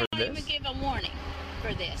prepare so you for don't this. even give a warning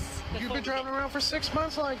for this. You've been driving around for 6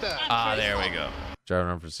 months like that. There we go. Driving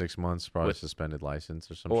around for 6 months, probably With- suspended license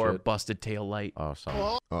or some Or shit. busted tail light. Oh, something.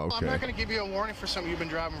 Well, Oh, I'm okay. not going to give you a warning for something you've been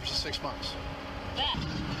driving for 6 months. But, well,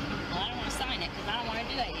 I don't want to sign it because I don't want to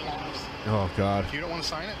do $80. Oh, God. You don't want to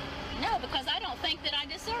sign it? No, because I don't think that I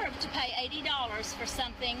deserve to pay $80 for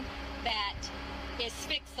something that is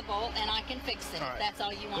fixable and I can fix it. All right. That's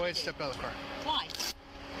all you Go want ahead and to do. step out of the car. Why?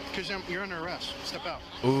 Because you're under arrest. Step out.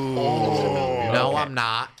 No, I'm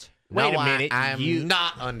not. Wait No, a minute, I'm you-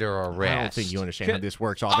 not under arrest. I don't think you understand how this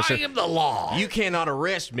works, officer. I am the law. You cannot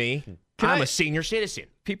arrest me. I'm a senior citizen.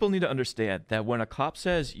 People need to understand that when a cop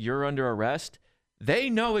says you're under arrest,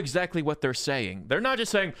 they know exactly what they're saying. They're not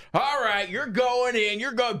just saying, all right, you're going in,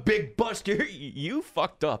 you're going big buster. You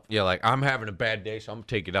fucked up. Yeah, like, I'm having a bad day, so I'm going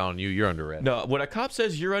to take it out on you. You're under arrest. No, when a cop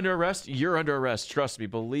says you're under arrest, you're under arrest. Trust me,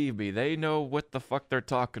 believe me. They know what the fuck they're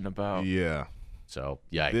talking about. Yeah. So,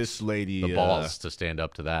 yikes. This lady the balls to stand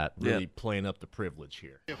up to that. really playing up the privilege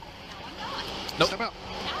here. Nope. Step out.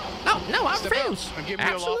 No, I Step out. I'm giving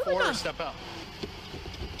you a lawful order. Step out.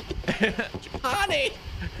 Honey.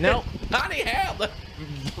 No. Honey, help.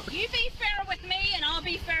 You be fair with me and I'll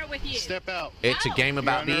be fair with you. Step out. It's a No. game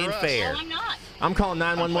about You're under being arrest. fair. No, I'm not. I'm calling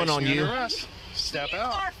 911 on Placing you. under arrest. Step You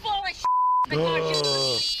out. are full of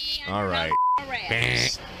because you're All right.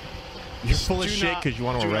 arrest. You're full of Do shit not- because you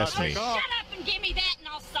want do to not arrest me. take off. Shut up and give me that and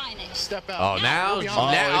I'll sign it. Step out. Oh, now, You'll be Oh,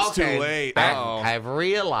 on- now it's too okay. late. I've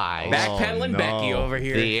realized Backpedaling no. Becky over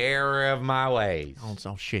here. the error of my ways.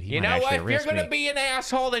 Oh, shit. He You might know what? actually If you're arrest going to me. be an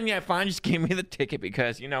asshole, then yeah, fine. Just give me the ticket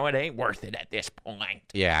because, it ain't worth it at this point.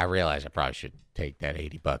 Yeah, I realize I probably should take that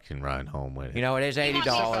 $80 and run home with it. It is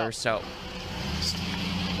 $80, so.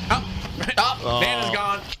 Vanna's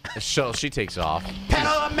gone. So she takes off.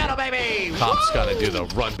 Pedal to metal, baby! Cop's gotta do the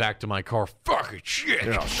run back to my car. Fucking shit.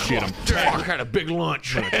 Oh, shit, I'm Fuck, had a big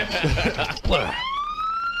lunch.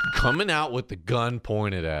 Coming out with the gun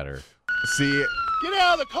pointed at her. See, Get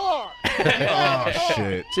out of the car. oh,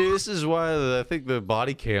 shit. See, this is why I think the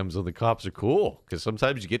body cams of the cops are cool, because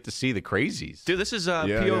sometimes you get to see the crazies. Dude, this is Yeah,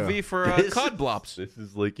 POV yeah. for This COD is- Blops. This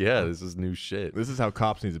is like, yeah, this is new shit. This is how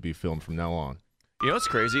cops need to be filmed from now on. You know what's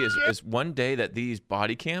crazy is one day that these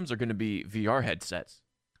body cams are going to be VR headsets.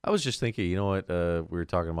 I was just thinking, you know what? We were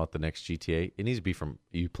talking about the next GTA. It needs to be from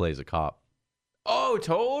you play as a cop. Oh,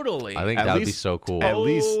 totally. I think At that would be least- so cool. At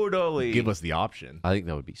least Totally. give us the option. I think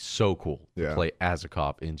that would be so cool to Yeah. play as a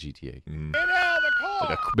cop in GTA. Get out of the car.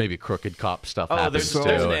 Like maybe crooked cop stuff Oh, happens.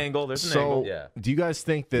 there's too. an angle. There's an So, angle. Yeah. do you guys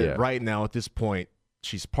think that Yeah. right now at this point,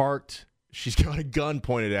 she's parked, she's got a gun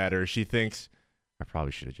pointed at her, she thinks, I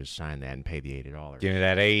probably should have just signed that and paid the $80. Give me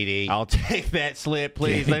that 80. I'll take that slip,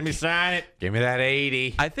 please. Let me sign it. Give me that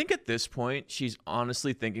 80. I think at this point, she's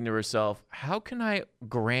honestly thinking to herself, how can I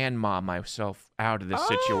grandma myself out of this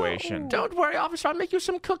situation? Don't worry, officer. I'll make you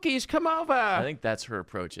some cookies. Come over. I think that's her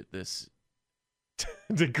approach at this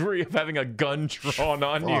degree of having a gun drawn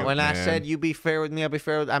on you. When I man. said you be fair with me, I'll be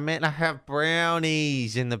fair with I meant I have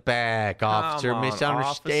brownies in the back, officer. on,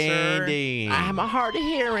 Misunderstanding. I'm a hard of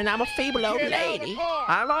hearing. I'm a feeble old lady.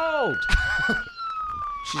 I'm old.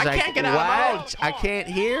 She's I like, can't get out of my what? I can't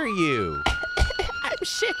hear you. I'm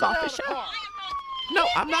sick, officer. No,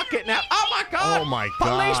 I'm not getting out. Oh my God! Oh my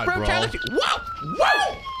Police God, bro. brutality! Whoa!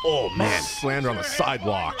 Whoa! Oh man, slammed her on the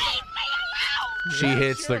sidewalk. She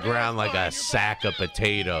hits the ground like a sack of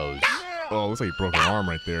potatoes. Oh, looks like he broke her arm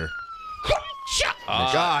right there.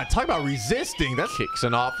 God, talk about resisting. That's Kicks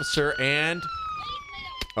an officer and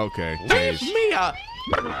okay. Leave Tase. me up!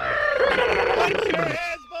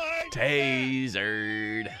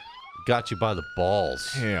 Tasered. got you by the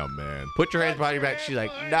balls. Damn, man. Put your hands behind your back. She's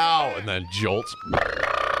like, no, and then jolts.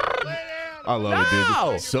 I love it,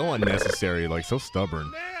 dude. It's so unnecessary, like so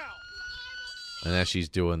stubborn. And then she's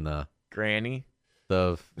doing the Granny.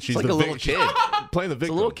 she's like a little kid. Playing the It's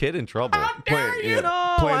victim. a little kid in trouble. Playing,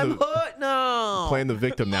 No, playing I'm the, hurt now. playing the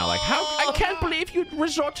victim now. Like, how? I can't believe you'd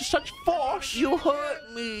resort to such force. You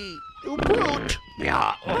hurt me. You brute.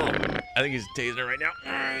 Yeah. I think he's tasing right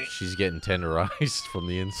now. She's getting tenderized from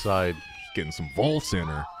the inside. Getting some volts in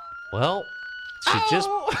her. Well, she just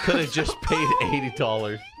could have just paid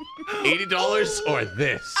 $80. $80 or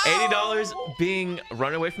this. $80 being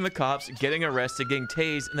run away from the cops, getting arrested, getting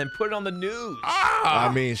tased, and then put it on the news.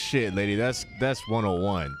 I mean, shit, lady. That's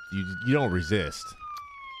 101. You don't resist.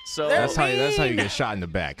 So That's how you get shot in the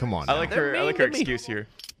back. Come on. I now. like her. I like her excuse here.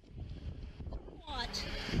 What?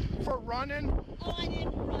 For running? Oh, I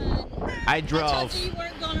didn't run. I I drove. told you you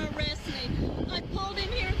weren't gonna arrest me. I pulled in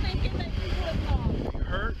here thinking that you would not. You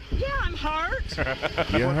hurt? Yeah, I'm hurt.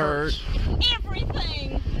 You hurt.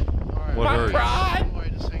 Everything. All right. What hurt? Pride.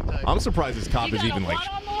 Wait, just hang tight. I'm surprised this cop You is got even a like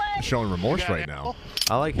what on the leg? showing remorse You got right it. now.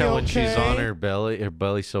 I like how You when she's okay? on her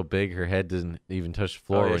belly's so big, her head doesn't even touch the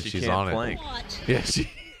floor Oh, yeah, when she she's can't on plank. What? it.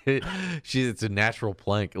 Yeah, it's a natural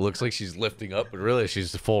plank. It looks like she's lifting up, but really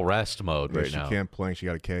she's full rest mode Yeah, right she now. can't plank. She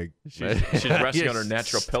got a keg. She's resting on her Yes.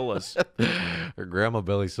 natural pillows. Her grandma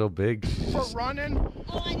belly's so big. she's For just- running?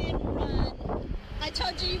 Oh, I didn't run. I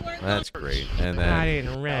told you you weren't That's gonna. great. And I then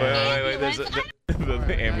didn't Wait, run. wait, wait. There's the All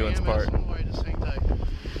right, ambulance got part. on the way. Just hang tight.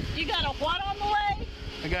 You got a what on the way?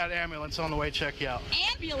 I got an ambulance on the way. Check you out.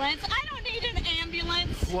 Ambulance? I don't need an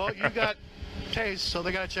ambulance. Well, you got tased, so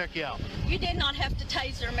they got to check you out. You did not have to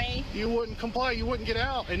taser me. You wouldn't comply. You wouldn't get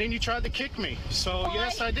out, and then you tried to kick me. So Why?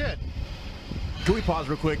 yes, I did. Can we pause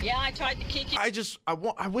real quick? Yeah, I tried to kick you.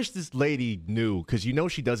 I wish this lady knew, because you know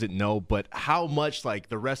she doesn't know, but how much like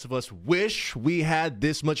the rest of us wish we had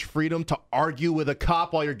this much freedom to argue with a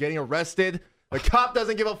cop while you're getting arrested. The cop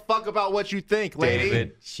doesn't give a fuck about what you think, lady.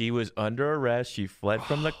 David, she was under arrest. She fled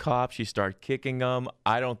from the cops. She started kicking them.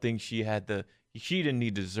 I don't think she had the. She didn't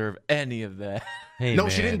need to deserve any of that. hey, No,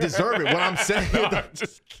 man. she didn't deserve it. What I'm saying, I'm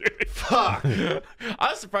just kidding. fuck.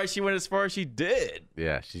 I'm surprised she went as far as she did.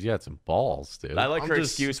 Yeah, she's got some balls, dude. I like I'm her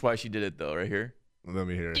just- excuse why she did it though. Right here. Let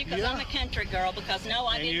me hear it. Because I'm a country girl. Because no,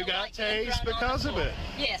 I And didn't you got like being tased thrown on because the of floor. it.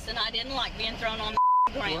 Yes, and I didn't like being thrown on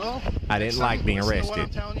the ground. Well, I didn't like being listen to what I'm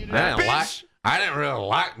arrested. telling you to I do. didn't like. I didn't really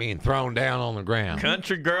like being thrown down on the ground.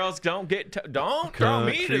 Country girls don't don't throw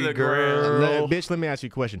me to Country the girl. ground. Bitch, let me ask you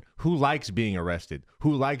a question. Who likes being arrested?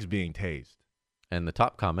 Who likes being tased? And the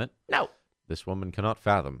top comment: No. This woman cannot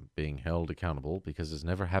fathom being held accountable because it's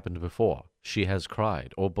never happened before. She has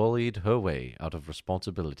cried or bullied her way out of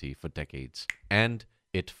responsibility for decades, and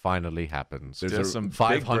it finally happens. There's Just a- some big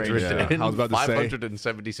 500 brain Yeah, I was about to say,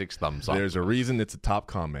 576 thumbs up. There's a reason it's a top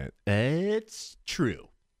comment. It's true.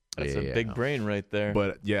 That's Yeah. a big brain right there.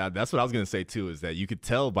 But yeah, that's what I was gonna say too. Is that you could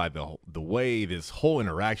tell by the way this whole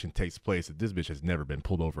interaction takes place that this bitch has never been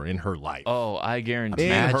pulled over in her life. oh, I guarantee.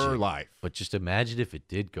 in imagine. her life. But just imagine if it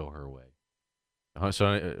did go her way. So,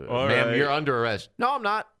 All ma'am, right. you're under arrest. No, I'm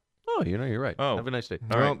not. Oh, you're right. Oh. Have a nice day.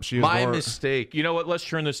 All right. Well, she has My more- mistake. You know what? Let's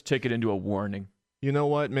turn this ticket into a warning. You know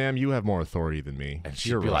what, ma'am? You have more authority than me. And she'd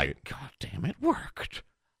You're be right. like, God damn, it worked.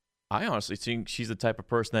 I honestly think she's the type of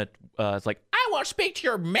person that it's like, I want to speak to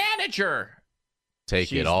your manager. Take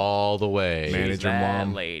She's- it all the way. She's Manager that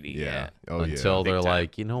mom. lady. Yeah. Oh until yeah. they're Big time.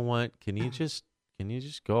 like, you know what? Can you just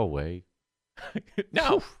go away?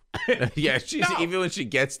 No. Yeah, she's even when she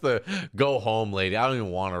gets the go home lady, I don't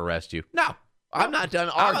even want to arrest you. No, I'm not done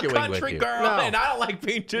I'm a arguing country with you. girl, No. and I don't like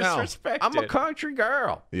being disrespected. I'm a country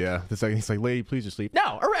girl. Yeah. The second he's like, lady, please just leave.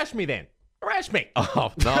 No, arrest me then. Arrest me.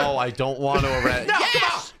 Oh no, I don't want to arrest. No,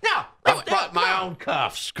 Yes! no. I brought my own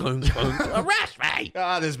cuffs. Arrest me.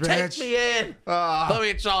 Ah, this Take me in. Put me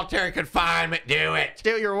in solitary confinement. Do it.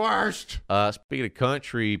 do your worst. Speaking of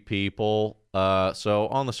country people, So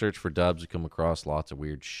on the search for dubs, we come across lots of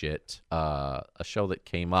weird shit. A show that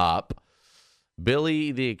came up,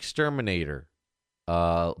 Billy the Exterminator.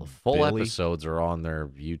 Full Billy? episodes are on their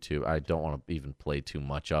YouTube. I don't want to even play too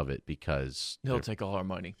much of it because He'll take all our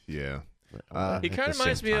money. Yeah. He at kind the of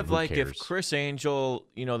reminds same me time, of who like if cares? Chris Angel,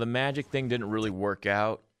 the magic thing didn't really work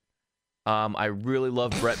out. I really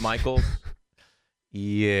love Bret Michaels.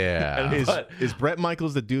 Yeah. Is Bret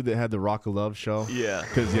Michaels the dude that had the Rock of Love show? Yeah.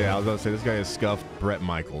 Because, I was going to say, this guy has scuffed Bret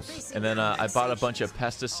Michaels. And then I bought a bunch of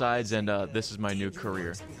pesticides, and this is my new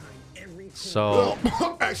career. So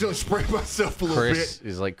Actually, sprayed myself a little Chris bit.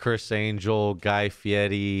 is like Chris Angel, Guy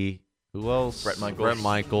Fieri. Who else? Bret Michaels. Bret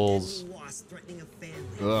Michaels.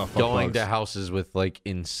 Ugh, fuck Going bugs. to houses with like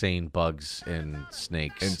insane bugs and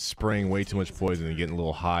snakes. And spraying way too much poison and getting a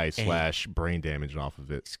little high / brain damage off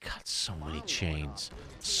of it. He's got so many chains,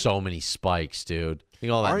 so many spikes, dude.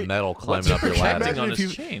 Think all that Alright, metal climbing up your Can you ladder. imagine on if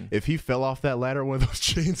his he, chain. if he fell off that ladder, one of those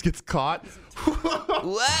chains gets caught?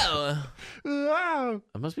 Wow. Wow.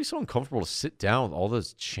 It must be so uncomfortable to sit down with all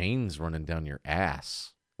those chains running down your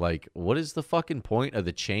ass. Like, what is the fucking point of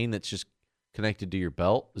the chain that's just connected to your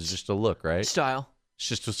belt? It's just a look, right? Style. It's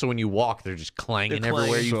just so when you walk, they're just clanging They're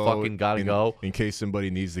everywhere you So, fucking gotta in, go. In case somebody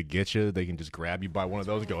needs to get you, they can just grab you by one of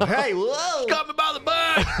those and go, hey, whoa. Got me by the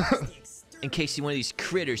butt! In case one of these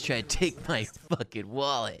critters try to take my fucking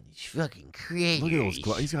wallet. These fucking creators. Look at those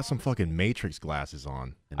glasses. He's got some fucking Matrix glasses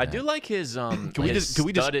on. I do like his we his just-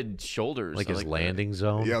 studded shoulders. Like I his that. landing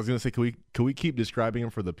zone. Yeah, I was gonna say, can we keep describing him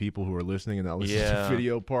for the people who are listening and not listening to Yeah. the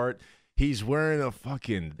video part? He's wearing a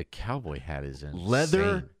fucking The cowboy hat is insane.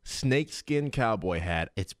 leather snakeskin cowboy hat.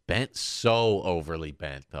 It's bent so overly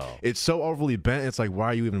bent, though. It's so overly bent. It's like, why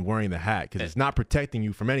are you even wearing the hat? Because it's not protecting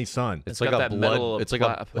you from any sun. It's got like a that blood. metal It's like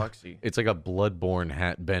a epoxy. It's like a bloodborne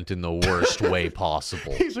hat bent in the worst way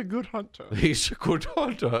possible. He's a good hunter. He's a good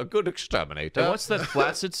hunter, a good exterminator. And what's that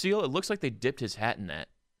flaccid seal? It looks like they dipped his hat in that.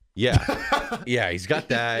 Yeah, yeah. He's got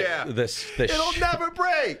that. Yeah. The never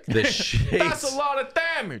break. the shades. lot of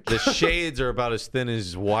damage. The shades are about as thin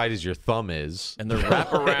as wide as your thumb is, And the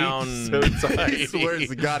wraparound. So tight. He swears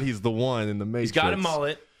to God he's the one in the Matrix. He's got a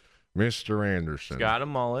mullet. Mr. Anderson. Got a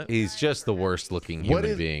mullet. He's just the worst looking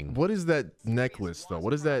human being. What is that necklace though?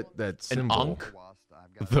 What is that An symbol?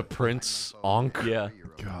 Ankh. The Prince Ankh. Yeah.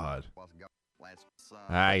 God.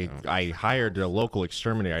 I hired a local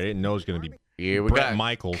exterminator. I didn't know it was going to be Yeah, we Bret got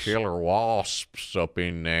Michaels. killer wasps up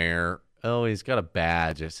in there. Oh, he's got a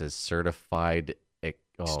badge that says certified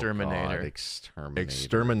Exterminator. Exterminator.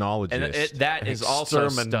 exterminologist. That is also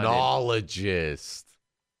studded. Exterminologist.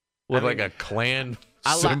 With I like mean, a clan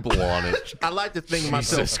symbol on it. I like to think Jesus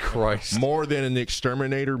myself Christ. more than an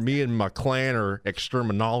exterminator. Me and my clan are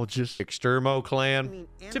exterminologists. Extermo clan.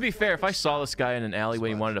 To be fair, if I saw this guy in an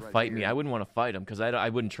alleyway and he wanted to fight me, I wouldn't want to fight him because I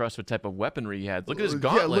wouldn't trust what type of weaponry he had. Look at his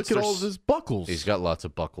gauntlets. Yeah, look at They're all of his buckles. He's got lots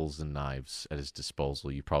of buckles and knives at his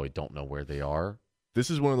disposal. You probably don't know where they are. This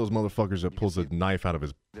is one of those motherfuckers that pulls a knife out of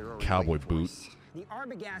his cowboy boot. The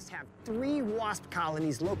Arbogast have 3 wasp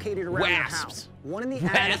colonies located around the Wasps. house. One in the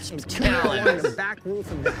attic Wasp and 2 more in the colonies. back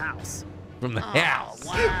roof of the house. From the house.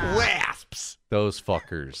 Wasps. Those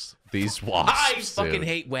fuckers. These wasps. I fucking dude.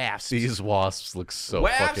 hate wasps. These wasps look so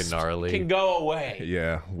Wasps fucking gnarly. can go away.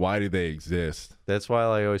 Yeah, why do they exist? That's why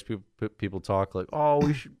I always people talk like, oh,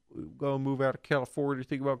 we should go move out of California.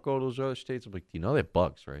 Think about going to those other states. I'm like, you know they have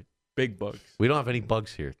bugs, right? Big bugs. We don't have any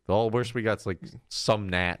bugs here. The all worst we got is like some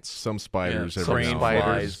gnats, Some spiders, Yeah, every crane now and then.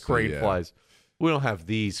 spiders, crane Yeah. flies. We don't have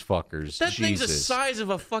these fuckers. That thing's the Jesus. size of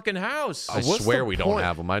a fucking house. I What's swear the we don't point?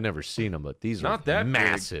 have them. I've never seen them, but these Not are that big.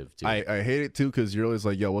 massive, dude. I hate it too because you're always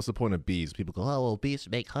like, yo, what's the point of bees? People go, Oh, well, bees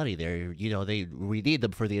make honey. They're, we need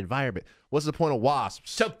them for the environment. what's the point of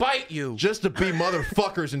wasps? To bite you. Just to be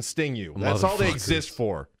motherfuckers and sting you. That's all they Motherfuckers. exist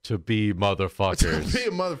for. to be To motherfuckers. be a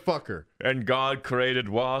motherfucker. And God created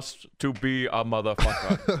wasps to be a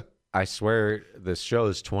motherfucker. I swear this show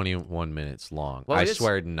is 21 minutes long. Well, I it is-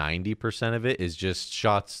 swear 90% of it is just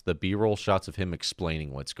shots, the B-roll shots of him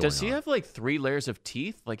explaining what's going on. Does he have like 3 layers of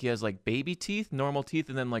teeth? Like he has like baby teeth, normal teeth,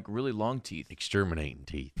 and then like really long teeth. exterminating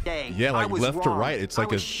teeth? Dang, Yeah, I like was left to wrong. right. It's I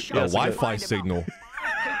like a was shocked to Wi-Fi find signal. about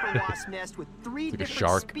a paper wasp nest with 3 Like a different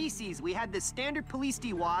shark. species. We had the standard police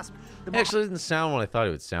wasp. The Actually, doesn't sound what I thought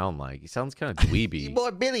it would sound like. He sounds kind of dweeby.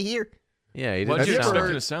 Boy, Billy here. Yeah, he What didn't did you ever sound expect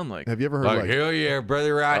heard- it to sound like? Have you ever heard like, like hell yeah,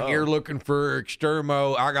 brother, right Oh. here looking for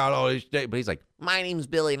extermo. I got all this shit. But he's like, My name's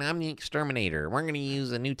Billy, and I'm the exterminator. We're going to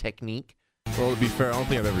use a new technique. well, to be fair, I don't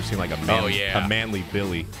think I've ever seen like a Oh, yeah. manly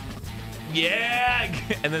Billy. yeah,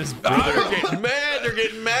 and then his They're brother. getting mad. They're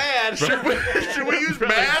getting mad. Should we use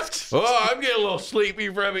masks? Oh, I'm getting a little sleepy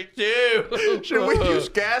from it too. Should we use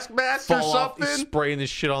gas masks or Fall off. He's something? spraying this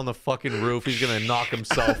shit on the fucking roof. He's gonna knock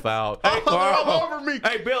himself out. They're all over me.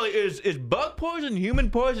 Hey Billy, is bug poison human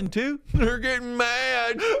poison too? They're getting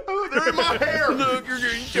mad. Oh, they're in my hair. Look, you're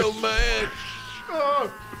getting so mad.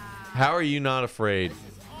 How are you not afraid?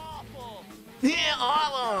 Yeah,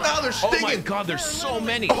 all of them. Oh, they're Oh stinging. my God, there's so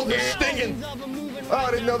many. Oh, they're stinging. Oh,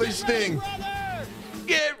 I didn't know they sting.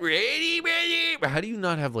 Get ready, ready. How do you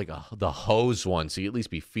not have like the hose one so you at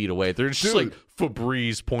least be feet away? They're just like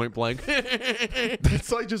Febreze point blank.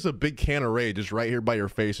 It's like just a big can of Raid just right here by your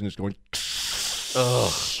face and just going.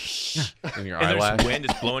 In your And eyelash. there's wind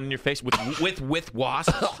it's blowing in your face with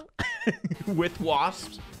wasps. With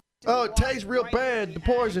wasps. Oh, it tastes real bad. The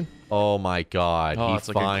poison. Oh my God. Oh, He it's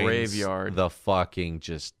like a finds graveyard. the fucking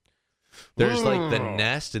just. There's like the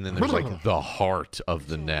nest, and then there's like the heart of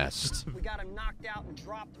the nest. We got him knocked out and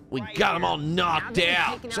dropped. We right got 'em here. all knocked Now they're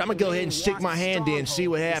out. taking So out I'ma the go ahead main and stick my wasp hand in and see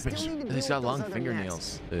what stronghold. happens. We still need to He's build got long those other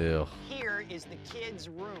fingernails. Ew. Here is the kids'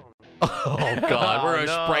 room. Oh God, we're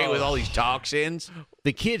gonna Oh, spray no. with all these toxins.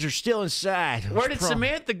 The kids are still inside. Where did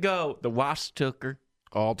Samantha go? The wasp took her.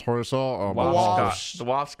 All tortoisol. The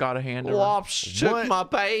wasp got a hand. to her. Wasps took What? my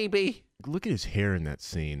baby. Look at his hair in that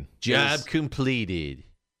scene. Job completed.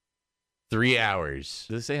 3 hours.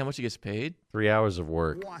 Did they say how much he gets paid? 3 hours of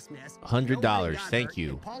work. Wasp nest. $100. Nobody got Thank hurt, you.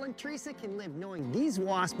 and Paul and Teresa can live knowing these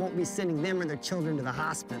wasps won't be sending them or their children to the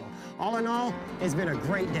hospital. All in all, it's been a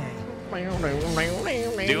great day.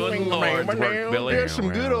 Doing Lord's work, Billy. There's some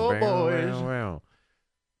good old boys.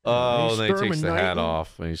 Oh, He's and then he takes the hat exterminating.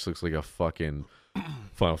 off, and he just looks like a fucking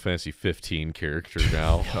Final Fantasy 15 character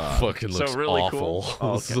now. Fucking So looks really awful. cool?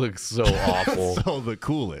 Oh, This looks so awful. So the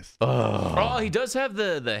coolest. Oh, he does have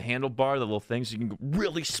the handlebar, the little thing, so you can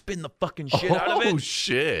really spin the fucking shit out of Oh it.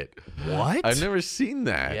 shit! What? I've never seen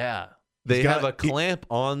that. Yeah. They He's have got- a clamp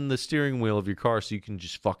on the steering wheel of your car, so you can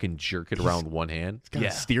just fucking jerk it around with one hand. Got Yeah.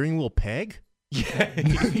 a steering wheel peg? Yeah,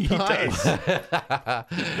 he Nice.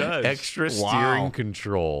 does. Extra Wow. steering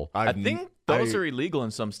control. I think those are illegal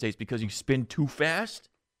in some states because you spin too fast.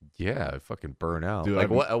 Yeah, fucking burn out. Dude, like,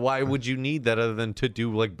 I've- what? Why would you need that other than to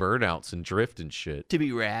do like burnouts and drift and shit? To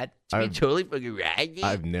be rad. To be I've- totally fucking rad.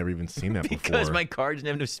 I've never even seen that Because before. my car doesn't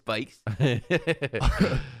have no spikes.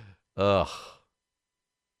 Ugh.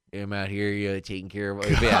 I'm out here taking care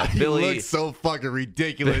of. Yeah, he Billy. looks so fucking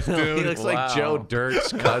ridiculous, he dude. looks Wow. like Joe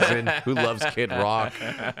Dirt's cousin who loves Kid Rock.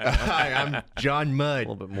 Hi, I'm John A Mudd.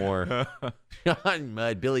 little bit more. John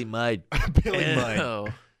Mudd, Billy Mudd. Billy Mudd. Oh.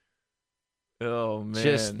 Oh man.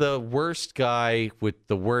 Just the worst guy with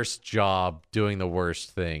the worst job doing the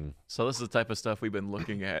worst thing. So this is the type of stuff we've been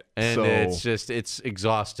looking at. And So- it's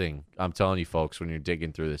exhausting. I'm telling you folks, when you're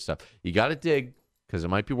digging through this stuff. You got to dig because it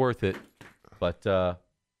might be worth it, but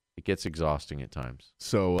it gets exhausting at times.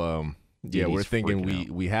 So, yeah, we're He's thinking freaking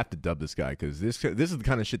out. we have to dub this guy because this is the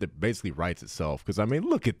kind of shit that basically writes itself. Because I mean,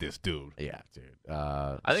 look at this dude. Yeah, dude.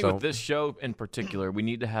 I think so- with this show in particular, we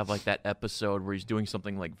need to have like that episode where he's doing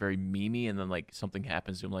something like very memey, and then like something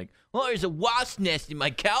happens to him, like, Oh, there's a wasp nest in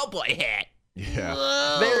my cowboy hat.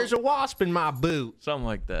 Yeah. There's a wasp in my boot. something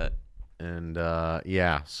like that. And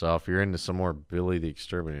yeah, so if you're into some more Billy the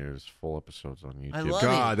Exterminator, there's full episodes on YouTube. I love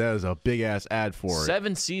God, that is a big ass ad for it.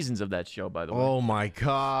 7 seasons of that show, by the way. Oh my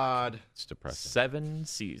God. It's depressing. 7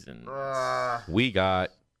 seasons. We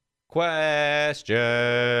got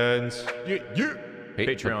questions.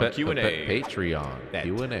 Patreon Q&A. Patreon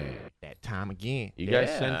Q&A. That time again. You guys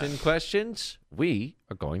Yeah. sent in questions. We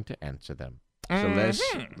are going to answer them. So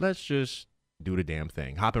let's just Do the damn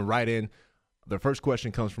thing. Hopping right in. The first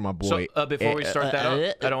question comes from my boy. So before we start that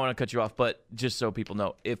up, I don't want to cut you off, but just so people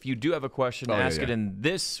know, if you do have a question, Oh, yeah, ask it yeah. in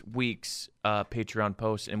this week's Patreon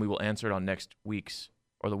post, and we will answer it on next week's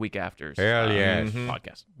or the week after's Hell yes.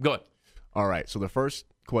 podcast. Go ahead. All right. So the first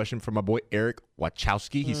question from my boy Eric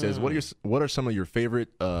Wachowski. He says, "What are some of your favorite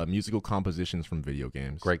musical compositions from video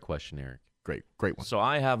games?" great question, Eric. Great one. So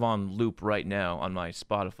I have on loop right now on my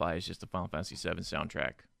Spotify is just the Final Fantasy VII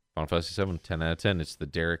soundtrack. Final Fantasy 7, 10 out of 10. It's the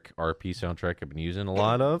Derek RP soundtrack I've been using a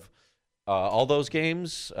lot of. All those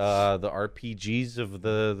games, the RPGs of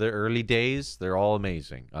the early days, they're all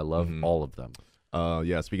amazing. I love all of them.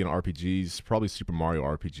 Yeah. Speaking of RPGs, probably Super Mario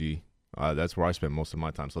RPG. That's where I spend most of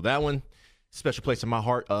my time. So that one, Special place in my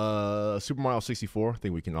heart. Super Mario 64. I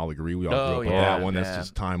think we can all agree. We all grew up with yeah, that one. That's man.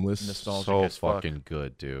 just timeless. Nostalgic So as fuck. fucking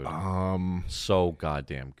good, dude. Um, So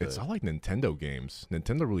goddamn good. it's all like Nintendo games.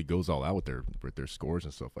 Nintendo really goes all out with their scores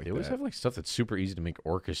and stuff like They always that. have like stuff that's super easy to make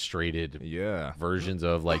orchestrated Yeah. versions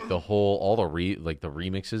of, like the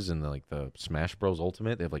remixes and the Smash Bros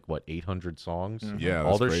Ultimate. They have like what 800 songs. Yeah,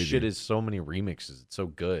 all that's their crazy. shit is so many remixes. It's so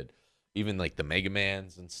good. Even like the Mega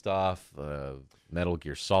Mans and stuff. Metal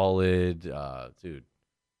Gear Solid, dude. It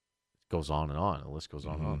goes on and on. The list goes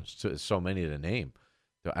on and on. There's so many to name.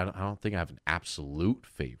 I don't think I have an absolute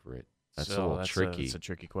favorite. That's a little tricky. That's a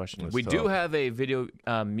tricky question. That's We do tough. have a video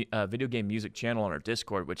game music channel on our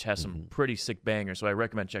Discord, which has some pretty sick bangers. So I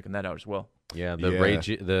recommend checking that out as well. Yeah,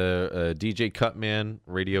 the DJ Cutman,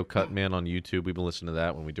 Radio Cutman on YouTube. We've been listening to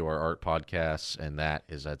that when we do our art podcasts, and that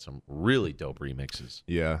has had some really dope remixes.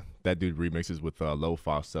 Yeah. That dude remixes with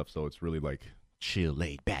lo-fi stuff, so it's really like chill,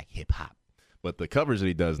 laid back hip hop. But the covers that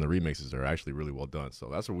he does and the remixes are actually really well done. So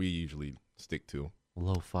that's what we usually stick to.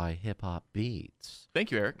 Lo-fi hip hop beats.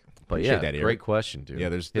 Thank you, Eric. But Appreciate yeah, that, Eric. great question, dude. Yeah,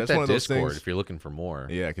 Hit that's that one of those Discord things- if you're looking for more.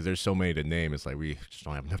 Yeah, because there's so many to name. It's like we just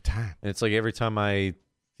don't have enough time. And it's like every time I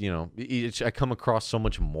come across so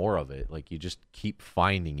much more of it. Like you just keep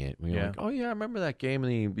finding it. And you're Yeah. like, oh yeah, I remember that game.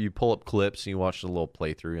 And you pull up clips and you watch the little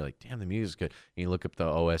playthrough. You're like, damn, the music's good. And you look up the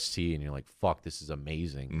OST and you're like, fuck, this is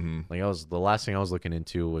amazing. Like the last thing I was looking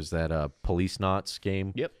into was that Police Knots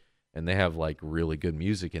game. Yep. And they have like really good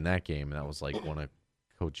music in that game. And that was like one of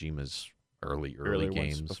Kojima's early Earlier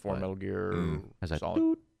games ones before but Metal Gear has that Solid.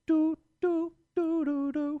 doo, doo, doo, doo,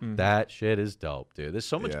 doo, doo. That shit is dope, dude. There's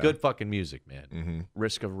so much Yeah. good fucking music, man.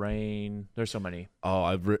 Risk of Rain. There's so many. Oh,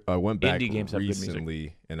 I went back Indie games have good music.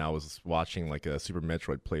 recently, and I was watching like a Super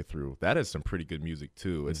Metroid playthrough. That is some pretty good music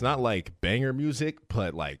too. It's not like banger music,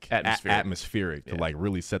 but like atmospheric to like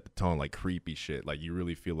really set the tone, like creepy shit. Like you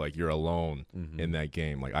really feel like you're alone in that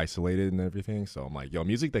game, like isolated and everything. So I'm like, yo,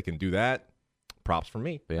 music that can do that. Props for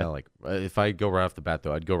me. But yeah, like if I go right off the bat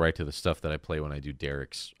though, I'd go right to the stuff that I play when I do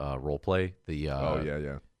Derek's role play. The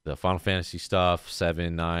yeah. the Final Fantasy stuff,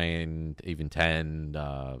 7, 9, even 10,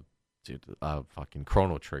 fucking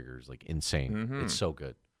Chrono Trigger's like insane. It's so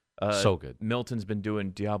good. So good. Milton's been doing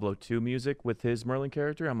Diablo 2 music with his Merlin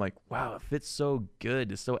character. I'm like, wow, it fits so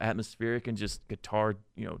good. It's so atmospheric and just guitar,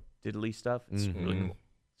 diddly stuff. It's really cool.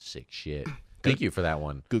 Sick shit. Thank you for that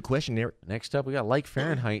one. Good question, Eric. Next up, we got Like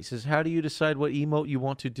Fahrenheit says, how do you decide what emote you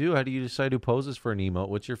want to do? How do you decide who poses for an emote?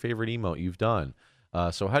 What's your favorite emote you've done?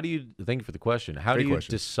 So how do you, thank you for the question. How Great do you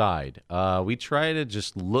question. decide? We try to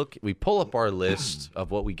just we pull up our list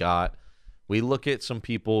of what we got. We look at some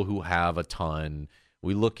people who have a ton.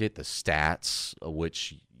 We look at the stats,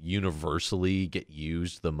 which universally get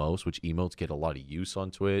used the most, which emotes get a lot of use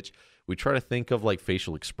on Twitch. We try to think of like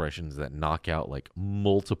facial expressions that knock out like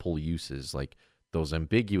multiple uses, like those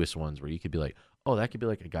ambiguous ones where you could be like, oh, that could be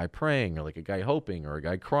like a guy praying or like a guy hoping or a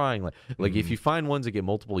guy crying. Like if you find ones that get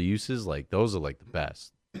multiple uses, like those are like the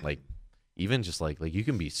best. Like even just like you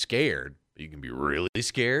can be scared, but you can be really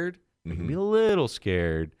scared. You can be a little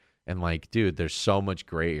scared. And like, dude, there's so much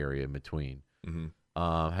gray area in between.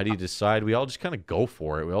 How do you decide? We all just kind of go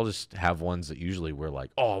for it. We all just have ones that usually we're like,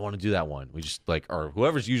 oh, I want to do that one. We just like, or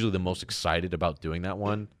whoever's usually the most excited about doing that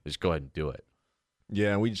one, just go ahead and do it.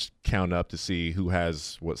 Yeah, and we just count up to see who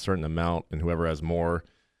has what certain amount, and whoever has more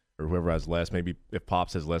or whoever has less. Maybe if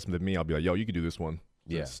Pops has less than me, I'll be like, yo, you can do this one.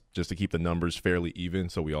 Yeah. Just to keep the numbers fairly even,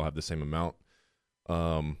 so we all have the same amount.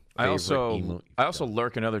 I also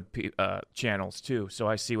lurk in other channels too, so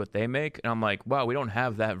I see what they make, and I'm like, wow, we don't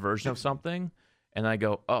have that version of something. And I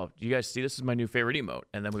go, oh, do you guys see this is my new favorite emote?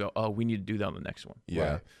 And then we go, oh, we need to do that on the next one.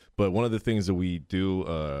 Yeah. But one of the things that we do,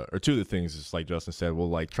 or two of the things is like Justin said, we'll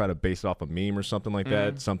like try to base it off a meme or something like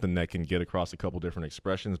that, something that can get across a couple different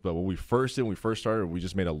expressions. But when we first started, we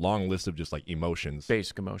just made a long list of just like emotions.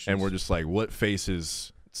 Basic emotions. And we're just like, what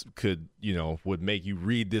faces could, would make you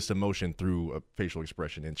read this emotion through a facial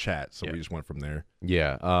expression in chat. So we just went from there.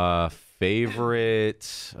 Yeah.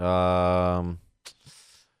 Favorite.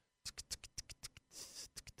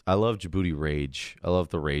 I love Djibouti Rage. I love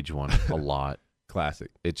the Rage one a lot. Classic.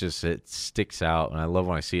 It sticks out, and I love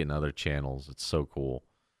when I see it in other channels. It's so cool.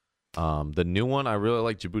 The new one, I really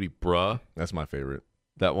like Djibouti Bruh. That's my favorite.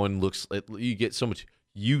 That one you get so much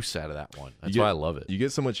use out of that one. That's why I love it. You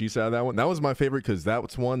get so much use out of that one. That was my favorite because that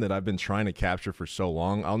was one that I've been trying to capture for so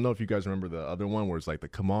long. I don't know if you guys remember the other one where it's like the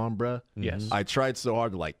come on, bruh. Yes. I tried so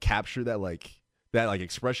hard to like capture that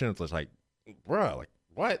expression. It's just like, bruh, like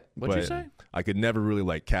what? What'd you say? I could never really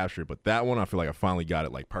like capture it, but that one I feel like I finally got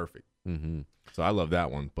it like perfect. Mm-hmm. So I love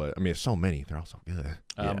that one. But I mean, there's so many. They're all so good.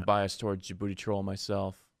 I'm biased towards Djibouti Troll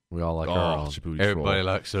myself. We all like Oh, our own. Djibouti Everybody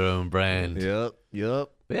troll. likes their own brand. Yep.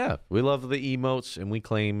 But yeah, we love the emotes, and we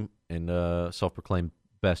claim and self-proclaim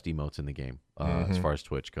best emotes in the game as far as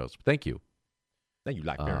Twitch goes. But thank you. Thank you,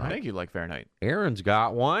 like Thank you, like Fahrenheit. Aaron's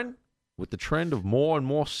got one. With the trend of more and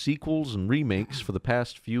more sequels and remakes for the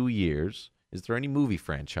past few years, is there any movie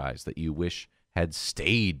franchise that you wish had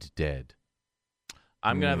stayed dead?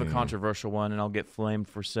 I'm going to have a controversial one, and I'll get flamed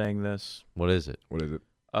for saying this. What is it? What is it?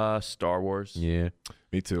 Star Wars. Yeah.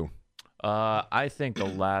 Me too. I think the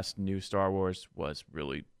last new Star Wars was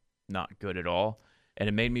really not good at all, and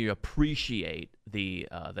it made me appreciate the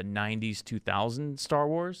 90s, 2000 Star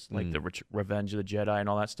Wars, like the Revenge of the Jedi and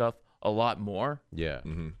all that stuff, a lot more. Yeah.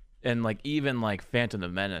 And like even like Phantom of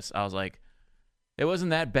the Menace, I was like, it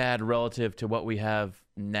wasn't that bad relative to what we have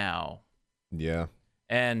now. Yeah.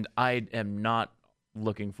 And I am not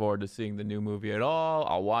looking forward to seeing the new movie at all.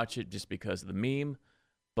 I'll watch it just because of the meme,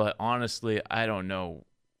 but honestly, I don't know.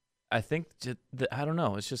 I think I don't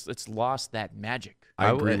know. It's lost that magic.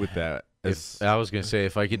 I agree with that. I was going to say,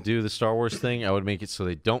 if I could do the Star Wars thing, I would make it so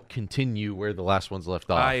they don't continue where the last ones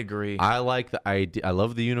left off. I agree. I like the idea. I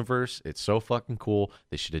love the universe. It's so fucking cool.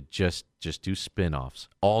 They should have just do spin-offs.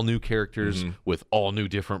 All new characters with all new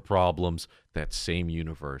different problems. That same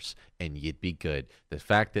universe, and you'd be good. The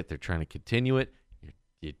fact that they're trying to continue it,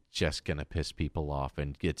 you're just going to piss people off,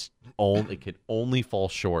 and it could only fall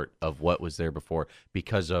short of what was there before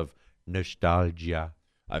because of nostalgia.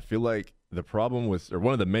 I feel like the problem with, or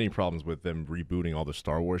one of the many problems with them rebooting all the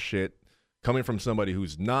Star Wars shit, coming from somebody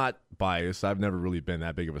who's not biased, I've never really been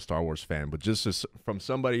that big of a Star Wars fan, but just from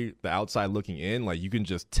somebody, the outside looking in, like you can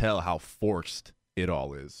just tell how forced it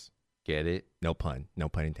all is. Get it? No pun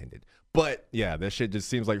intended. But yeah, that shit just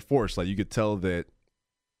seems like forced. Like you could tell that,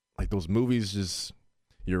 like those movies just,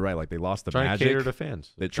 you're right, like they lost the Trying magic. to cater to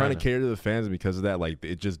fans. They're trying to cater to the fans, and because of that, like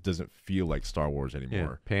it just doesn't feel like Star Wars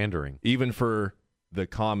anymore. Pandering. Even for the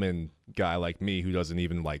common guy like me who doesn't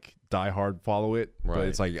even like die hard follow it. Right. But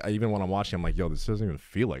it's like, even when I'm watching, I'm like, yo, this doesn't even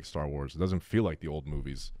feel like Star Wars. It doesn't feel like the old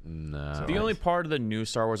movies. No. The only part of the new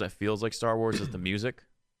Star Wars that feels like Star Wars is the music.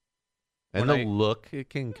 And the look, it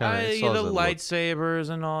can kind of the lightsabers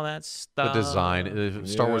and all that the stuff. design.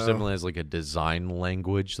 Star Wars Yeah. definitely has like a design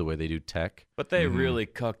language, the way they do tech. But they really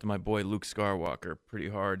cucked my boy Luke Skywalker pretty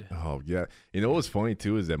hard. Oh yeah. You know what's funny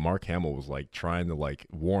too is that Mark Hamill was like trying to like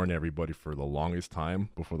warn everybody for the longest time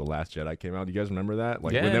before The Last Jedi came out. Do you guys remember that?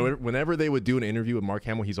 Like Yeah. whenever they would do an interview with Mark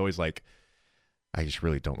Hamill, he's always like, I just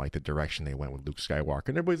really don't like the direction they went with Luke Skywalker.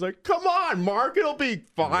 And everybody's like, come on, Mark, it'll be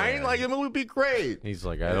fine. Yeah. Like, it will be great. He's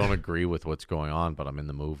like, I don't agree with what's going on, but I'm in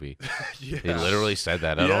the movie. Yeah. He literally said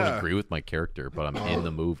that. I don't Yeah. agree with my character, but I'm in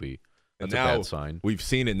the movie. And That's a now bad sign. we've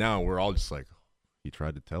seen it now, and we're all just like, he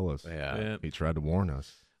tried to tell us. Yeah. He tried to warn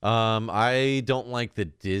us. I don't like the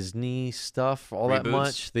Disney stuff all that Reboots?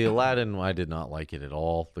 much. The Aladdin, I did not like it at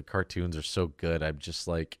all. The cartoons are so good. I'm just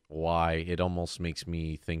like, why? It almost makes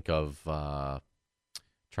me think of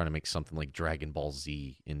trying to make something like Dragon Ball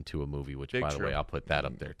Z into a movie, which, Big by the true. way, I'll put that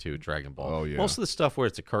up there too, Dragon Ball. Oh, yeah. Most of the stuff where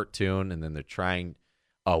it's a cartoon and then they're trying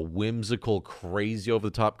a whimsical, crazy,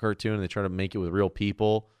 over-the-top cartoon and they try to make it with real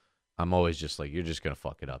people, I'm always just like, you're just going to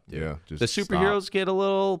fuck it up, dude. Yeah. The Just superheroes get a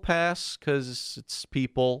little pass because it's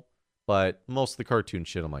people, but most of the cartoon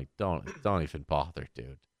shit, I'm like, don't even bother,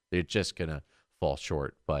 dude. They're just gonna fall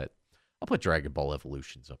short. But I'll put Dragon Ball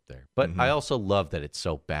Evolutions up there. But I also love that it's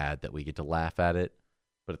so bad that we get to laugh at it.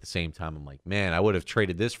 But at the same time, I'm like, man, I would have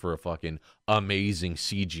traded this for a fucking amazing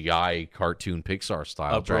CGI cartoon Pixar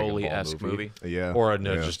style A Dragon Ball Broly-esque movie. Yeah. or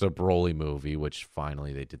Yeah. just a Broly movie, which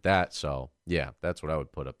finally they did that. So yeah, that's what I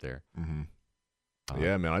would put up there.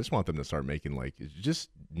 Yeah, man. I just want them to start making like just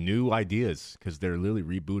new ideas because they're literally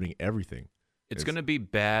rebooting everything. It's going to be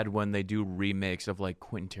bad when they do remakes of like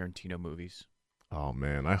Quentin Tarantino movies. Oh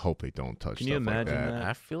man, I hope they don't touch. Can you stuff imagine like that?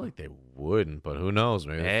 I feel like they wouldn't, but who knows?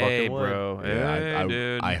 Maybe they Hey, fucking would. bro. Yeah, Hey,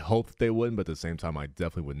 dude. I hope they wouldn't, but at the same time, I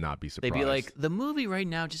definitely would not be surprised. They'd be like, the movie right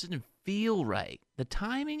now just doesn't feel right. The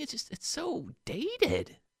timing, it's so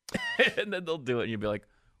dated. And then they'll do it, and you'll be like,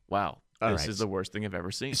 wow, All this right. is the worst thing I've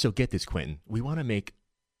ever seen. So get this, Quentin. We want to make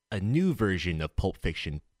a new version of Pulp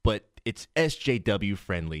Fiction, but it's SJW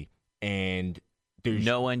friendly, and there's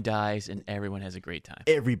No one dies, and everyone has a great time.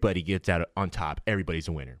 everybody gets out on top. Everybody's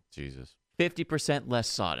a winner. Jesus. 50% less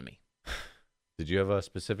sodomy. Did you have a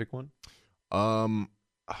specific one? I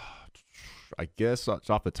guess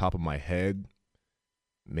it's off the top of my head,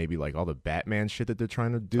 maybe like all the Batman shit that they're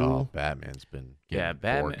trying to do. Oh, Batman's been getting Yeah,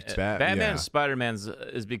 Batman. borked. Batman yeah. and Spider-Man's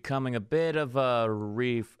is becoming a bit of a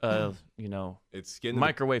It's getting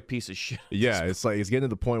microwave piece of shit. Yeah, it's like it's getting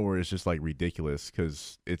to the point where it's just like ridiculous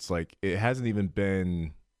because it's like it hasn't even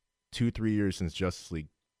been 2-3 years since Justice League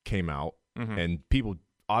came out, Mhm. and people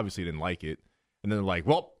obviously didn't like it. And then they're like,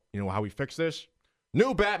 well, you know how we fix this?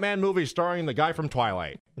 New Batman movie starring the guy from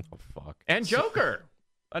Twilight. Oh fuck. And Joker.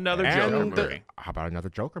 Another Joker And movie. how about another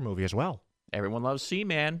Joker movie as well? Everyone loves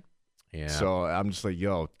C-Man. Yeah. So I'm just like,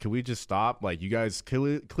 yo, can we just stop? Like, you guys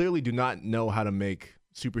clearly do not know how to make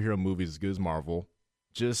superhero movies as good as Marvel.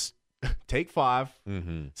 Just take 5,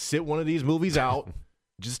 mm-hmm. sit one of these movies out,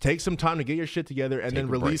 just take some time to get your shit together, and Take then a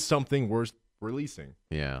break. release something worth releasing,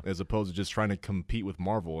 Yeah. as opposed to just trying to compete with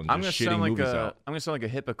Marvel and I'm gonna just shitting sound like movies a out. I'm gonna sound like a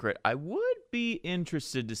hypocrite. I would be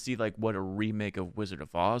interested to see like what a remake of Wizard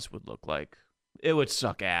of Oz would look like. It would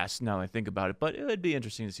suck ass now that I think about it, but it would be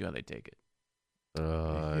interesting to see how they take it.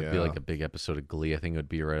 It'd be Yeah. like a big episode of Glee. I think it would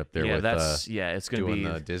be right up there yeah, with that's it's gonna doing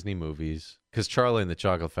be Disney movies. Because Charlie and the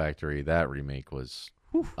Chocolate Factory, that remake was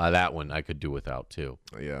that one I could do without too.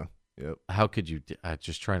 Yeah. Yep. How could you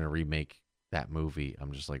just trying to remake that movie?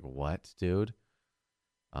 I'm just like, what, dude?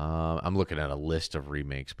 I'm looking at a list of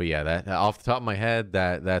remakes, but yeah, that off the top of my head,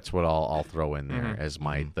 that's what I'll throw in there as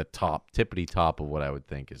my the top tippity top of what I would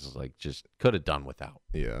think is like just could have done without.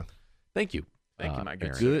 Yeah. Thank you. Thank you, my good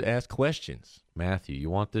Aaron. sir. Good ass questions. Matthew, you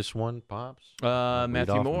want this one, Pops? Matthew Lead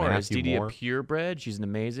off Moore. Is Matthew Dee Dee a Moore. purebred? She's an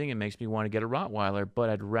amazing and makes me want to get a Rottweiler, but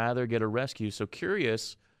I'd rather get a rescue. So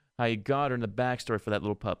curious how you got her and the backstory for that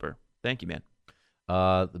little pupper. Thank you, man.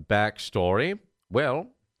 The backstory. Well,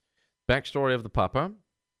 backstory of the papa.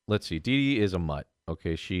 Let's see. Dee Dee is a mutt.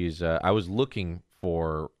 Okay, she's. I was looking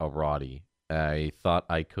for a Rottie. I thought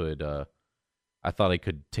I could. I thought I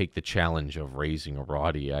could take the challenge of raising a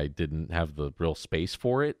Rottie. I didn't have the real space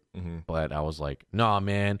for it, but I was like, nah,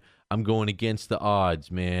 man. I'm going against the odds,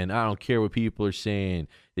 man. I don't care what people are saying.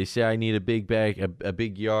 They say I need a big a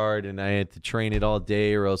big yard, and I had to train it all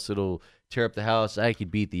day, or else it'll tear up the house. I could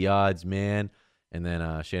beat the odds, man. And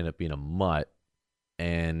then she ended up being a mutt.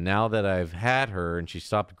 And now that I've had her and she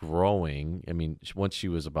stopped growing, I mean, once she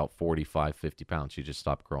was about 45, 50 pounds, she just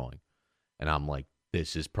stopped growing. And I'm like,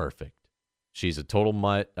 this is perfect. She's a total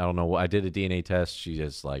mutt. I don't know. I did a DNA test. She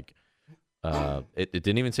is like, it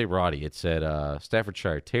didn't even say Rottie. It said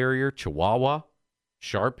Staffordshire Terrier, Chihuahua,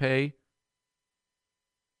 Shar-Pei,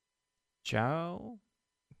 Ciao.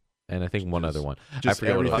 and I think one other one. Just I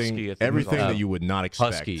forget what it was. everything, Husky, I think everything was- that you would not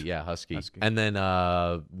expect. Husky, yeah, Husky. Husky. And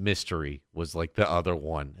then Mystery was like the other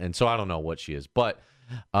one. And so I don't know what she is. But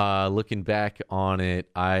looking back on it,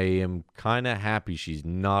 I am kind of happy she's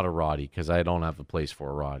not a Rottie because I don't have the place for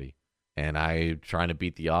a Rottie. And I'm trying to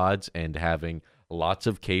beat the odds and having lots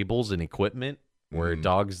of cables and equipment where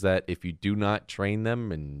dogs that if you do not train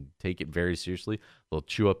them and take it very seriously, they'll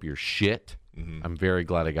chew up your shit. I'm very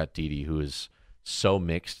glad I got Dee Dee, who is so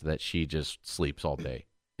mixed that she just sleeps all day.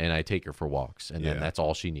 And I take her for walks, and then Yeah. that's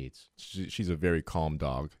all she needs. She's a very calm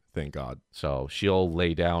dog. Thank God. So she'll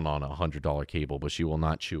lay down on a $100 cable, but she will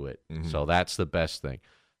not chew it. So that's the best thing.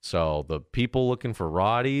 So the people looking for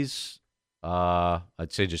Rotties,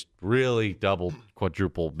 I'd say just really double,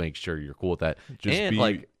 quadruple, make sure you're cool with that. Just and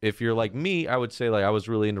like if you're like me, I would say like I was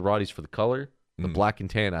really into Rotties for the color, the black and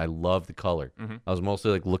tan. I love the color. I was mostly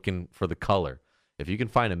like looking for the color. If you can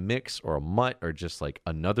find a mix or a mutt or just like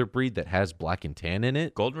another breed that has black and tan in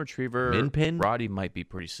it, Golden Retriever Min Pin? Rottie might be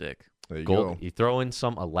pretty sick. There you gold, go. you throw in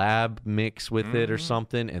a lab mix with it or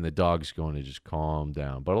something, and the dog's going to just calm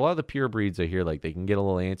down. But a lot of the pure breeds I hear, like they can get a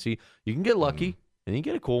little antsy. You can get lucky, and you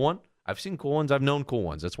get a cool one. I've seen cool ones. I've known cool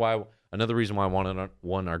ones. That's why another reason why I wanted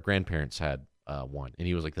one. Our grandparents had one, and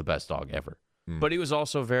he was like the best dog ever. But he was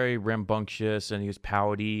also very rambunctious, and he was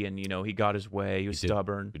pouty, and he got his way. He was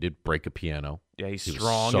stubborn. We did break a piano. Yeah, he's He was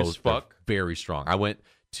strong so- as fuck. Very strong. I went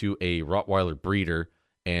to a Rottweiler breeder,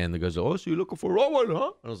 and the guy's like, oh, so you're looking for a Rottweiler,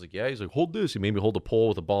 huh? And I was like, yeah. He's like, hold this. He made me hold a pole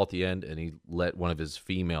with a ball at the end, and he let one of his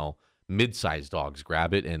female mid-sized dogs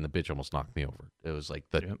grab it, and the bitch almost knocked me over. It was like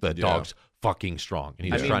the dog's fucking strong, and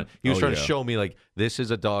he was trying to show me like this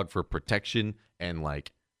is a dog for protection and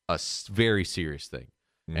like a very serious thing.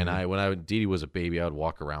 And when Dee Dee was a baby, I would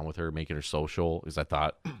walk around with her, making her social, because I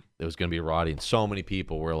thought it was going to be a Rottie. And so many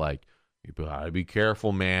people were like, you gotta be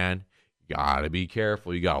careful, man. You gotta be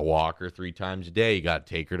careful. You gotta walk her 3 times a day. You gotta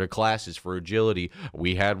take her to classes for agility.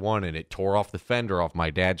 We had one, and it tore off the fender off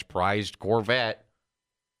my dad's prized Corvette.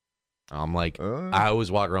 I'm like, I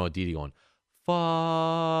was walking around with Dee Dee going,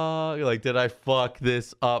 fuck. Like, did I fuck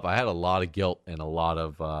this up? I had a lot of guilt and a lot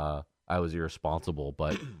of, I was irresponsible.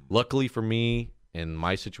 But luckily for me, in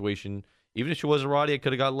my situation, even if she was a Rottie, I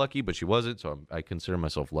could have got lucky, but she wasn't. So I consider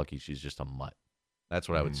myself lucky. She's just a mutt. That's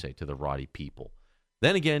what I would say to the Rottie people.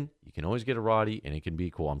 Then again, you can always get a Rottie, and it can be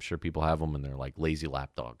cool. I'm sure people have them, and they're like lazy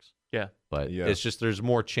lap dogs. Yeah. But it's just there's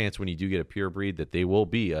more chance when you do get a pure breed that they will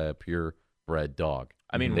be a purebred dog.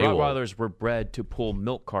 I mean, They will- Rottweilers were bred to pull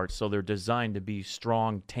milk carts, so they're designed to be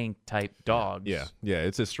strong tank type dogs. Yeah,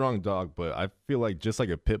 it's a strong dog, but I feel like just like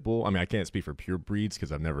a pit bull. I mean, I can't speak for pure breeds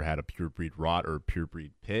because I've never had a pure breed Rott or a pure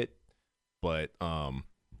breed pit, but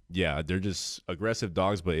yeah, they're just aggressive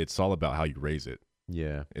dogs. But it's all about how you raise it.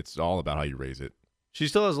 Yeah. It's all about how you raise it. She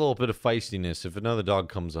still has a little bit of feistiness. If another dog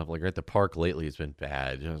comes up, like at the park lately, it's been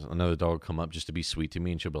bad. Another dog will come up just to be sweet to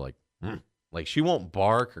me, and she'll be like, like she won't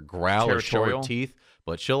bark or growl or show her Territorial? teeth,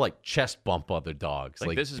 but she'll like chest bump other dogs.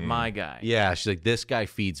 Like, this is my guy. Yeah, she's like, this guy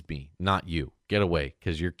feeds me, not you. Get away,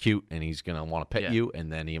 because you're cute, and he's gonna want to pet Yeah. you, and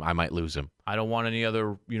then I might lose him. I don't want any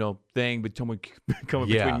other, thing coming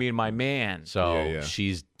Yeah. between me and my man. So Yeah.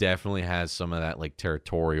 she's definitely has some of that like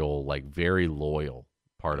territorial, like very loyal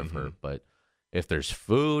part of her. But if there's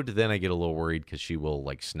food, then I get a little worried because she will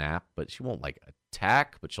like snap, but she won't like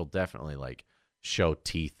attack, but she'll definitely like show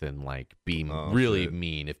teeth and like be really shit.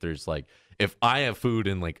 mean. If I have food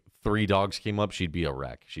and like 3 dogs came up, she'd be a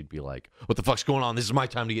wreck. She'd be like, what the fuck's going on? This is my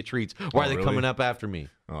time to get treats. Why Oh, are they really? coming up after me?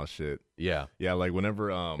 Oh shit. Yeah. Yeah, like whenever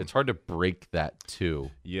It's hard to break that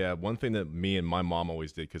too. yeah, one thing that me and my mom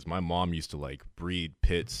always did, because my mom used to like breed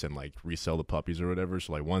pits and like resell the puppies or whatever.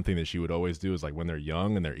 So like one thing that she would always do is like when they're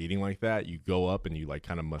young and they're eating like that, you go up and you like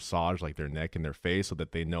kind of massage like their neck and their face so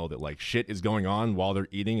that they know that like shit is going on while they're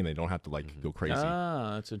eating and they don't have to like go crazy.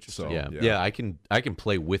 Ah, that's interesting. So- Yeah. yeah. yeah, I can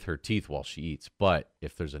play with her teeth while she eats, but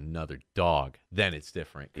if there's another dog, then it's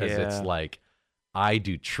different because it's Yeah. like I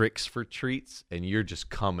do tricks for treats, and you're just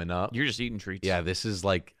coming up. You're just eating treats. Yeah, this is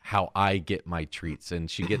like how I get my treats,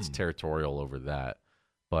 and she gets territorial over that.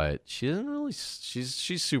 But she doesn't really. She's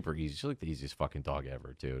super easy. She's like the easiest fucking dog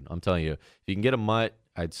ever, dude. I'm telling you, if you can get a mutt,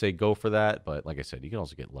 I'd say go for that. But like I said, you can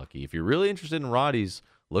also get lucky. If you're really interested in Rotties,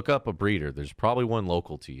 look up a breeder. There's probably one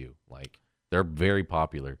local to you. Like they're very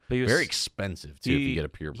popular, But he was- very expensive too. If you get a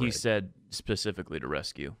purebred, He said specifically to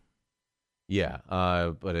rescue. yeah,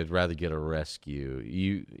 but I'd rather get a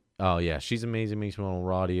rescue. Oh yeah, she's amazing. Makes me want a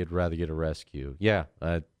Rottie. I'd rather get a rescue. Yeah,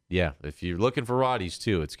 yeah. If you're looking for Rotties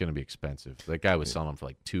too, it's gonna be expensive. That guy was selling them for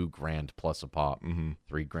like $2,000 plus a pop,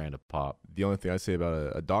 $3,000 a pop. The only thing I say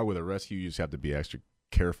about a dog with a rescue, you just have to be extra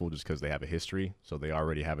careful just because they have a history. So they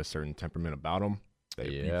already have a certain temperament about them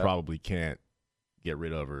that you Yeah. probably can't get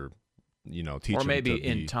rid of or, teach Or them maybe to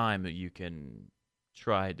in be- time that you can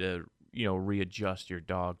try to, readjust your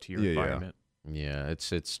dog to your Yeah, yeah. environment. Yeah,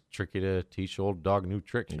 it's tricky to teach old dog new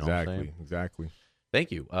tricks. You know what I'm saying? Exactly.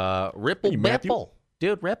 Thank you. Ripple Thank you, Matthew. Ripple.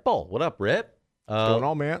 Dude, Ripple. What up, Rip? What's going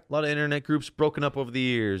on, man? A lot of internet groups broken up over the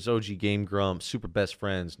years. OG Game Grumps, super best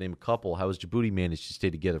friends. Name a couple. How has Djibouti managed to stay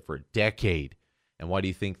together for a decade? And why do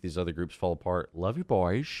you think these other groups fall apart? Love you,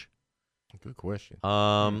 boys. Good question.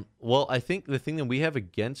 Well, I think the thing that we have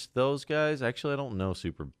against those guys, actually, I don't know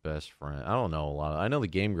super best friend. I don't know a lot. I know the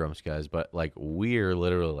Game Grumps guys, but like we're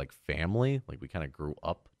literally like family. Like we kind of grew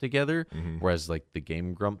up together. Whereas like the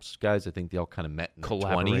Game Grumps guys, I think they all kind of met in their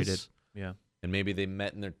Collaborated. 20s. Yeah. And maybe they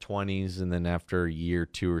met in their 20s, and then after a year,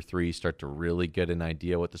 2 or 3, start to really get an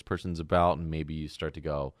idea what this person's about, and maybe you start to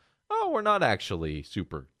go, oh, we're not actually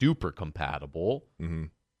super duper compatible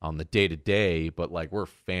on the day to day, but like we're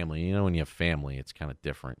family. You know, when you have family, it's kind of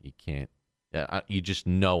different. You can't, you just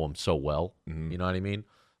know them so well. You know what I mean?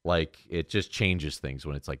 Like it just changes things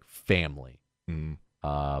when it's like family.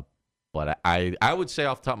 But I would say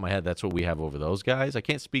off the top of my head, that's what we have over those guys. I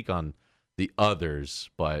can't speak on the others,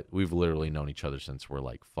 but we've literally known each other since we're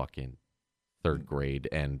like fucking 3rd grade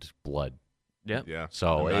and blood. Yeah. Yeah.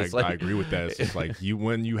 So I, mean, it's I like agree with that. It's just like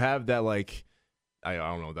when you have that like I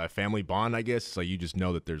don't know, that family bond, I guess, it's like you just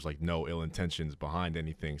know that there's like no ill intentions behind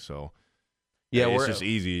anything. So yeah, it's we're just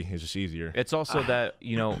easy. It's just easier. It's also that,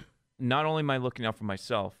 not only am I looking out for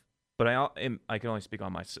myself, but I can only speak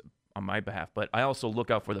on my behalf, but I also look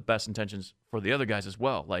out for the best intentions for the other guys as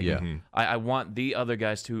well. Like, Yeah. I want the other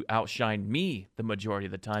guys to outshine me the majority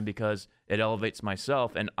of the time because it elevates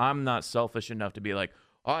myself, and I'm not selfish enough to be like,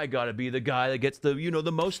 I got to be the guy that gets the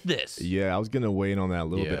most this. Yeah, I was gonna weigh in on that a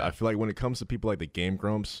little bit. Yeah. I feel like when it comes to people like the Game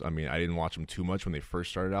Grumps, I mean, I didn't watch them too much when they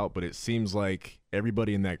first started out, but it seems like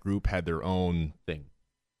everybody in that group had their own thing.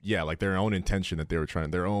 Yeah, like their own intention that they were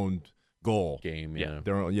trying, their own goal. Game, yeah.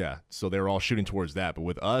 Their own, yeah. So they were all shooting towards that. But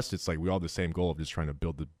with us, it's like we all have the same goal of just trying to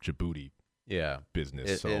build the Djibouti Yeah.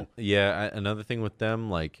 business. Another thing with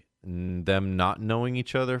them, like them not knowing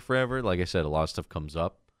each other forever, like I said, a lot of stuff comes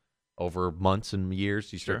up over months and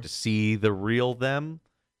years. You start to see the real them,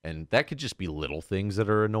 and that could just be little things that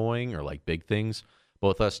are annoying or like big things.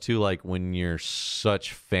 Both us too, like when you're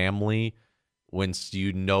such family, when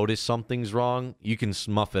you notice something's wrong, you can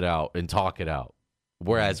smuff it out and talk it out.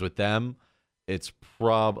 Whereas with them, it's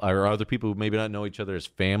or other people who maybe not know each other as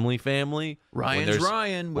family. When Ryan's there's-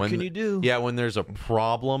 Ryan. What when- can you do? Yeah, when there's a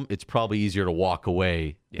problem, it's probably easier to walk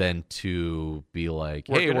away than to be like,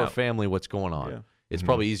 Work hey, it we're out. family, what's going on? Yeah. It's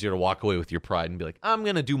probably easier to walk away with your pride and be like, I'm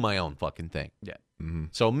going to do my own fucking thing. Yeah.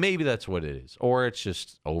 So maybe that's what it is. Or it's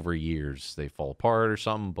just over years they fall apart or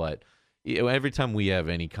something. But every time we have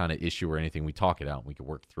any kind of issue or anything, we talk it out and we can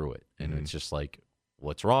work through it. And it's just like,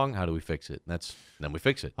 what's wrong? How do we fix it? And then we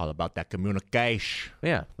fix it. All about that communication.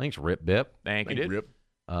 Yeah. Thanks, Rip Bip. Thank you, dude. Rip.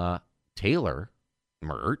 Taylor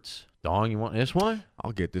Mertz. Dong, you want this one?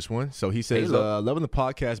 I'll get this one. So he says, look. loving the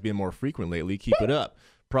podcast being more frequent lately. Keep it up.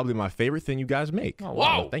 Probably my favorite thing you guys make. Oh,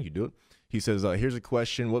 wow. Thank you, dude. He says, here's a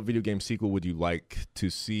question. What video game sequel would you like to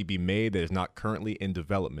see be made that is not currently in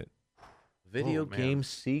development? Video game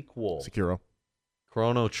sequel. Sekiro.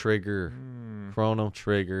 Chrono Trigger. Chrono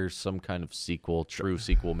Trigger, some kind of sequel, true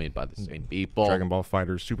sequel made by the same people. Dragon Ball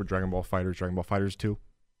Fighters, Super Dragon Ball Fighters, Dragon Ball Fighters 2.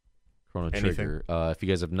 Chrono Anything? Trigger. If you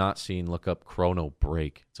guys have not seen, look up Chrono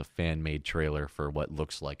Break. It's a fan-made trailer for what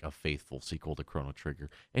looks like a faithful sequel to Chrono Trigger.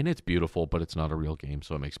 And it's beautiful, but it's not a real game,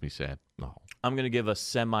 so it makes me sad. No. I'm going to give a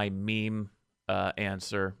semi-meme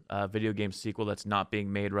answer. Video game sequel that's not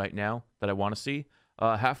being made right now that I want to see.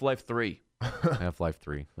 Half-Life 3. Half-Life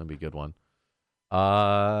 3. That'd be a good one.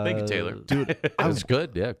 Thank you, Taylor. Dude, That's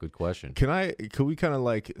good. Yeah, good question. could we kind of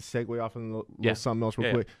like segue off into Yeah. something else real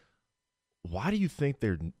Yeah. quick? Why do you think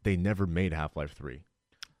they never made Half-Life 3?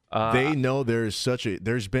 Uh, They know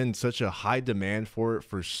there's been such a high demand for it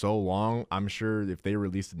for so long. I'm sure if they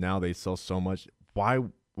released it now, they sell so much. Why?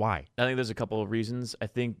 I think there's a couple of reasons. I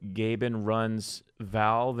think Gaben runs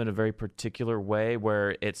Valve in a very particular way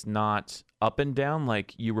where it's not up and down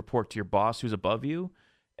like you report to your boss who's above you.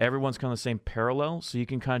 Everyone's kind of the same parallel, so you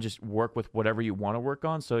can kind of just work with whatever you want to work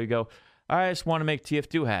on. So you go, all right, I just want to make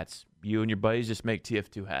TF2 hats. You and your buddies just make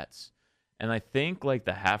TF2 hats. And I think like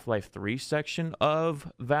the Half-Life 3 section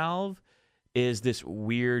of Valve is this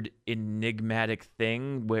weird enigmatic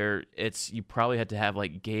thing where you probably had to have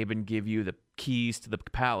like Gaben give you the keys to the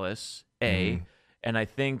palace, and I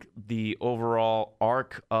think the overall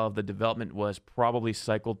arc of the development was probably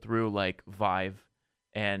cycled through like Vive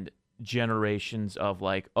and generations of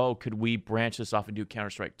like, oh, could we branch this off and do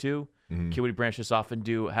Counter-Strike 2? Could we branch this off and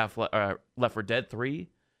do Left 4 Dead 3?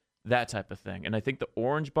 That type of thing. And I think the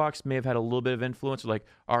Orange Box may have had a little bit of influence. Like,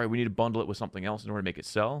 all right, we need to bundle it with something else in order to make it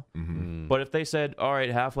sell. But if they said, all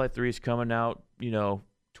right, Half-Life 3 is coming out,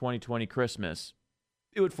 2020 Christmas,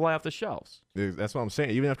 it would fly off the shelves. That's what I'm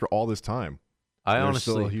saying. Even after all this time, I there's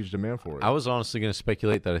still a honestly, huge demand for it. I was honestly going to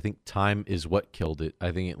speculate that I think time is what killed it.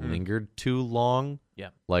 I think it lingered too long. Yeah.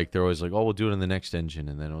 Like they're always like, oh, we'll do it in the next engine,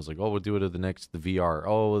 and then it was like, oh, we'll do it in the VR.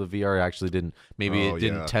 Oh, the VR actually didn't. Maybe Oh, it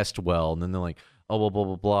didn't yeah. test well, and then they're like, oh, blah blah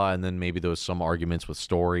blah blah, and then maybe there was some arguments with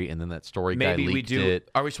story, and then that story guy Maybe we leaked do. it.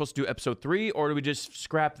 Are we supposed to do episode 3, or do we just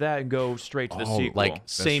scrap that and go straight to the Oh, sequel? Like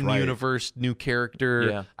same right. universe, new character.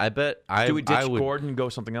 Yeah. I bet do we ditch I would, Gordon and go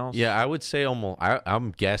something else? Yeah, I would say almost.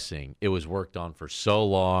 I'm guessing it was worked on for so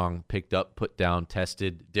long, picked up, put down,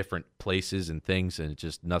 tested different places and things, and it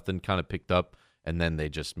just nothing kind of picked up. And then they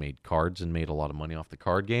just made cards and made a lot of money off the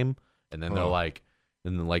card game. And then they're like,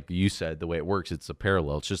 and then like you said, the way it works, it's a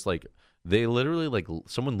parallel. It's just like they literally like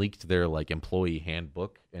someone leaked their like employee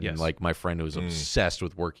handbook, and Yes. like my friend who was obsessed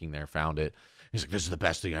with working there found it. He's like, "This is the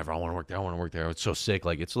best thing ever. I want to work there. I want to work there. It's so sick.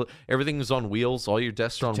 Like everything is on wheels. All your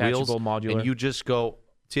desks are on wheels, Detachable, modular. and you just go.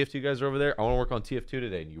 TF2 guys are over there. I want to work on TF2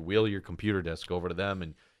 today, and you wheel your computer desk over to them,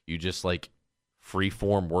 and you just like free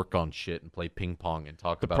form work on shit and play ping pong and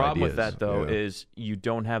talk The about problem ideas. with that though Yeah. is you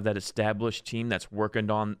don't have that established team that's worked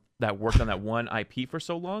on that one IP for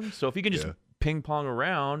so long. So if you can just Yeah. ping pong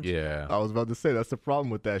around, Yeah. I was about to say that's the problem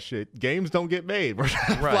with that shit. Games don't get made. Where's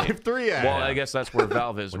Half-Life 3 at? well, I guess that's where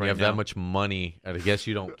Valve is When right you have now. that much money, I guess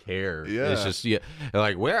you don't care. Yeah. It's just they're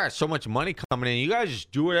like, we have so much money coming in. You guys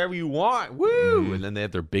just do whatever you want. Woo! And then they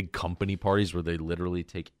have their big company parties where they literally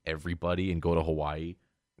take everybody and go to Hawaii.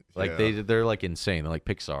 Like Yeah. they're like insane. They're like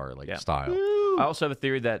Pixar like Yeah. style. I also have a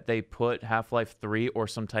theory that they put Half-Life 3 or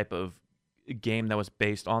some type of game that was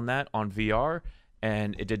based on that on VR,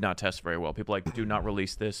 and it did not test very well. People are like, do not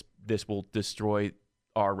release this. This will destroy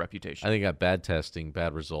our reputation. I think it got bad testing,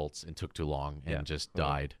 bad results, and took too long and Yeah. just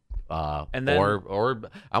died. And then- or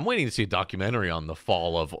I'm waiting to see a documentary on the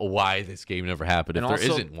fall of why this game never happened if And there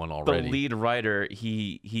also, isn't one already. The lead writer,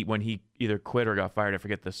 he when he either quit or got fired, I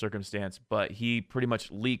forget the circumstance, but he pretty much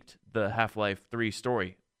leaked the Half-Life 3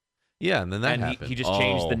 story. yeah, and then that And happened. he just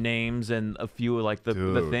changed the Oh. names and a few like the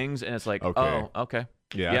Dude. things, and it's like, Okay. oh, okay.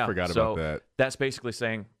 Yeah, I forgot so about that. That's basically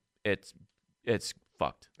saying it's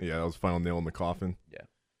fucked. Yeah, that was final nail in the coffin. Yeah.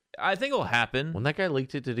 I think it'll happen. When that guy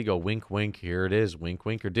leaked it, did he go wink, wink? Here it is, wink,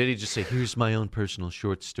 wink, or did he just say, "Here's my own personal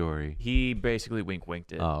short story"? He basically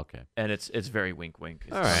winked it. Oh, okay. And it's very wink.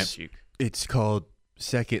 It's All right. cheek. It's called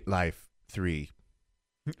Second Life 3.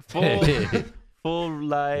 Full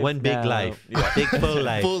life. One big now. life. Yeah. Big full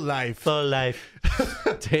life. Full life. Full life.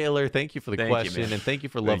 Taylor, thank you for the Thank you, question, man. and thank you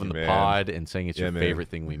for Thank loving you, the man. pod and saying it's Yeah, your man. favorite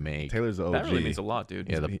thing we make. Taylor's the OG. That really means a lot, dude.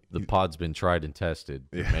 Yeah, the pod's been tried and tested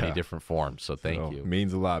in many Yeah. different forms, so thank So, you.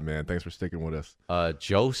 Means a lot, man. Thanks for sticking with us.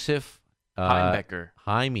 Joseph Heimbecker.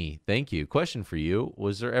 Jaime, thank you. Question for you.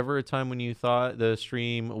 Was there ever a time when you thought the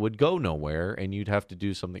stream would go nowhere and you'd have to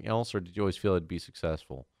do something else, or did you always feel it'd be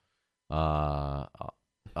successful?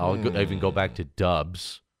 Even go back to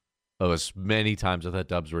dubs. There was many times I thought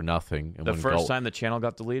dubs were nothing. And The wouldn't first go- time the channel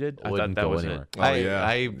got deleted, I thought wouldn't that go was anywhere. it. Oh,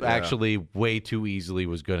 I yeah. actually way too easily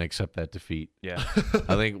was going to accept that defeat. Yeah.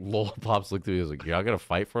 I think Lol Pops looked at me and was like, y'all got to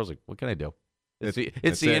fight for? I was like, what can I do? It's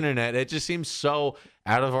That's the it. internet. It just seems so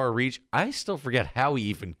out of our reach. I still forget how he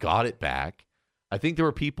even got it back. I think there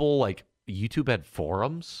were people like YouTube had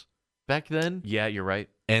forums back then, Yeah, you're right.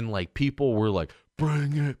 and like people were like,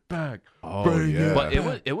 bring it back. Oh, bring yeah. But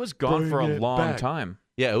back. it was gone for a Bring it long back. time.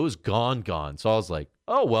 Yeah, it was gone. So I was like,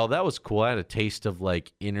 oh, well, that was cool. I had a taste of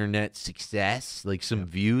like internet success, like some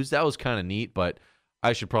views. That was kind of neat, but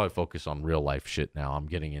I should probably focus on real life shit now. I'm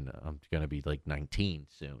going to be like 19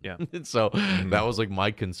 soon. Yeah. So that was like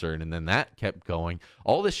my concern. And then that kept going.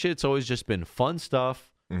 All this shit's always just been fun stuff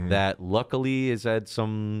that luckily has had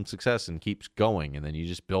some success and keeps going. And then you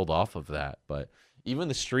just build off of that. But even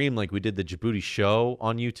the stream, like we did the Djibouti show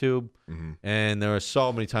on YouTube, and there were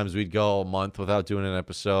so many times we'd go a month without doing an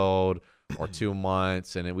episode or 2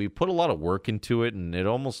 months, and we put a lot of work into it, and it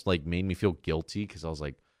almost like made me feel guilty because I was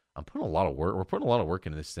like, I'm putting a lot of work. We're putting a lot of work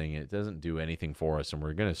into this thing. And it doesn't do anything for us, and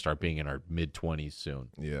we're gonna start being in our mid-20s soon.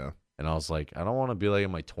 Yeah. And I was like, I don't want to be like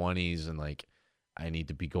in my 20s and like I need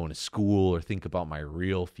to be going to school or think about my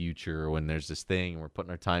real future when there's this thing and we're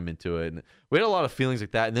putting our time into it. And we had a lot of feelings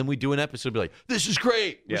like that. And then we do an episode, be like, this is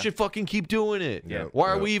great. We Yeah. should fucking keep doing it. Yeah. Why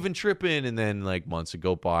are Yeah. we even tripping? And then like months would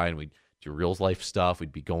go by and we'd do real life stuff.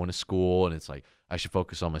 We'd be going to school and it's like, I should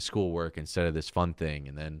focus on my schoolwork instead of this fun thing.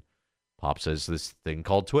 And then Pop says this thing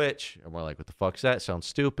called Twitch. And we're like, what the fuck's that? Sounds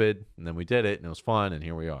stupid. And then we did it and it was fun. And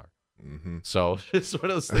here we are. So it's one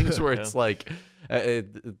of those things where it's like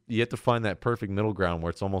you have to find that perfect middle ground where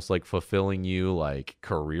it's almost like fulfilling you like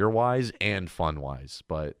career wise and fun wise.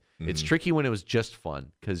 But it's tricky when it was just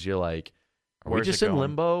fun because you're like, are Where's we it just in going?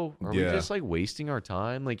 limbo? Are we Yeah. just like wasting our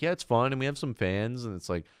time? Like, yeah, it's fun and we have some fans and it's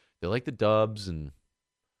like they like the dubs and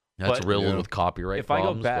that's But- riddled Yeah. with copyright If I go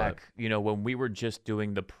problems. but- back, when we were just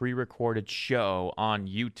doing the pre-recorded show on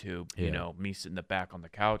YouTube, Yeah. me sitting in the back on the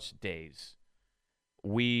couch days,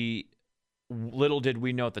 little did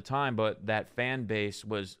we know at the time, but that fan base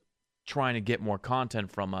was trying to get more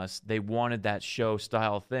content from us. They wanted that show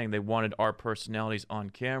style thing. They wanted our personalities on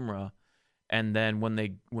camera. And then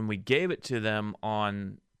when we gave it to them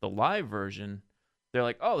on the live version, they're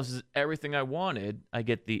like, "Oh, this is everything I wanted. I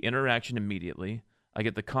get the interaction immediately. I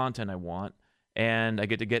get the content I want, and I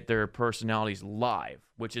get to get their personalities live,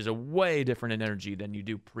 which is a way different energy than you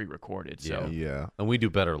do pre-recorded." So Yeah. And we do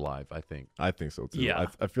better live, I think. I think so too. Yeah.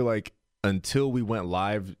 I feel like until we went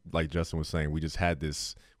live, like Justin was saying, we just had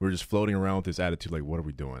this, we were just floating around with this attitude, like, what are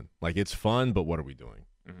we doing? Like, it's fun, but what are we doing?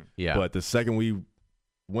 Yeah. But the second we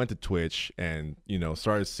went to Twitch and,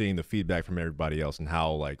 started seeing the feedback from everybody else and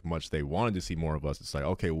how like much they wanted to see more of us, it's like,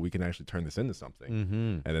 okay, well, we can actually turn this into something.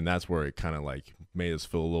 Mm-hmm. And then that's where it kind of like made us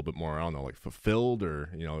feel a little bit more, I don't know, like fulfilled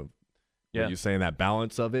or, Yeah. when you're saying that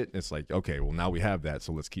balance of it, it's like, okay, well, now we have that,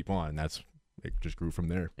 so let's keep on. And it just grew from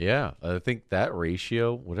there. Yeah, I think that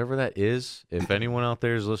ratio, whatever that is, if anyone out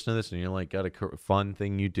there is listening to this and you're like got a fun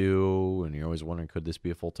thing you do and you're always wondering, could this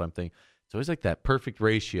be a full-time thing? It's always like that perfect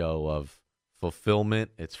ratio of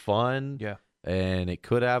fulfillment. It's fun. Yeah. And it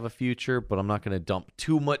could have a future, but I'm not going to dump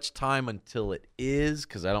too much time until it is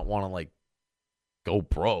because I don't want to like go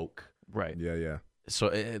broke. right. Yeah, yeah. So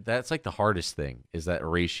that's like the hardest thing is that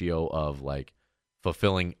ratio of like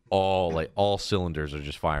fulfilling all cylinders are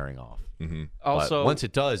just firing off. Mm-hmm. Also, But once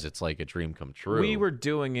it does, it's like a dream come true. we were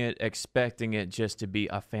doing it expecting it just to be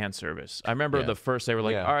a fan service. I remember Yeah. the first they were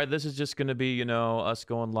like, Yeah. "All right, this is just going to be, us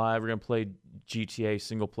going live. We're going to play GTA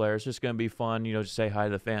single player. It's just going to be fun, just say hi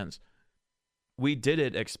to the fans." We did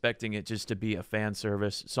it expecting it just to be a fan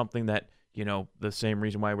service, something that, the same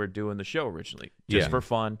reason why we're doing the show originally. Just Yeah. for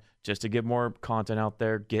fun, just to get more content out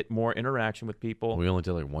there, get more interaction with people. We only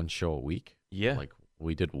did like one show a week. Yeah. Like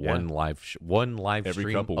we did Yeah. one live Every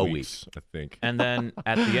stream couple a weeks, I think. And then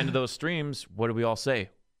at the end of those streams, what do we all say?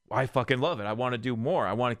 I fucking love it. I want to do more.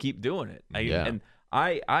 I want to keep doing it. Yeah. And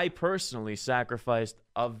I personally sacrificed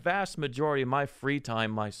a vast majority of my free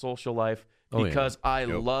time, my social life, Oh, yeah. because I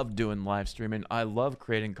love doing live streaming. I love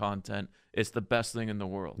creating content. It's the best thing in the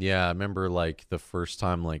world. Yeah, I remember like the first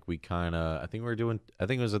time, like we kind of, I think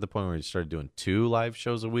it was at the point where we started doing 2 live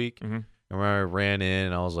shows a week. And when I ran in,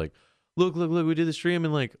 and I was like, look, we did the stream,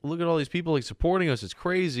 and like, look at all these people like supporting us. It's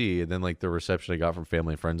crazy. And then like the reception I got from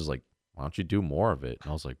family and friends is like, why don't you do more of it? And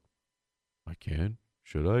I was like, I can.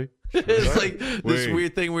 Should I? It's like this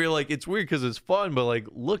weird thing where you're like, it's weird because it's fun, but like,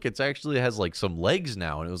 look, it's actually has like some legs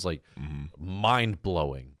now. And it was like mind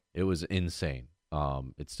blowing. It was insane.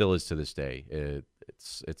 It still is to this day.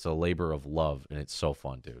 It's a labor of love, and it's so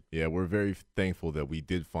fun, dude. Yeah, we're very thankful that we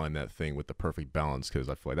did find that thing with the perfect balance, because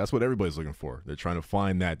I feel like that's what everybody's looking for. They're trying to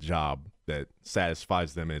find that job that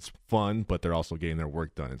satisfies them, and it's fun, but they're also getting their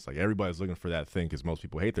work done. It's like everybody's looking for that thing because most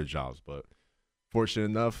people hate their jobs, but fortunate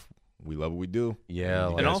enough, we love what we do. Yeah,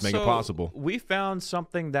 and like, you guys make it possible. We found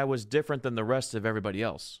something that was different than the rest of everybody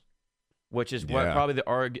else, which is what Yeah. probably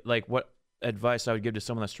what advice I would give to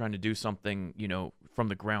someone that's trying to do something, from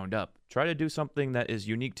the ground up. Try to do something that is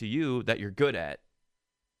unique to you, that you're good at,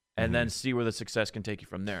 and then see where the success can take you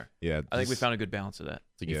from there. Yeah, I think we found a good balance of that.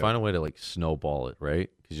 It's like you find a way to like snowball it, right?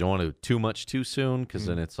 Because you don't want to do too much too soon, because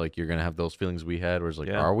Mm-hmm. then it's like you're gonna have those feelings we had, where it's like,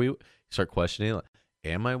 Yeah. are we? You start questioning, like,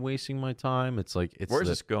 am I wasting my time? It's like, it's Where's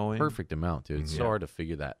the this going? perfect amount, dude. It's so hard to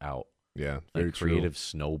figure that out. Yeah, Like very creative true.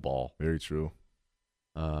 snowball. Very true.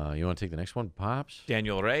 You want to take the next one, Pops?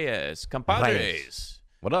 Daniel Reyes, compadres.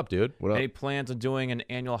 What up, dude? What up? Any plans on doing an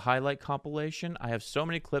annual highlight compilation? I have so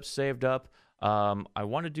many clips saved up. I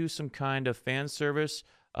want to do some kind of fan service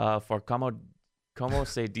for como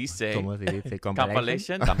se dice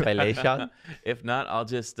compilation. Compilation. If not, I'll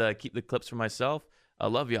just keep the clips for myself. I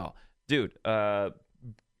love y'all, dude.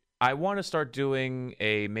 I want to start doing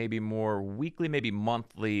a maybe more weekly, maybe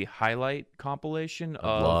monthly highlight compilation I'd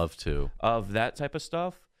love to. of that type of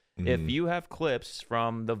stuff. If you have clips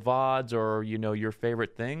from the VODs or your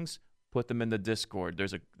favorite things, put them in the Discord.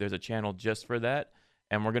 There's a channel just for that,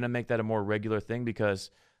 and we're gonna make that a more regular thing,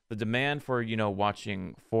 because the demand for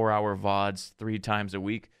watching 4-hour VODs 3 times a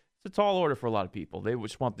week, it's a tall order for a lot of people. They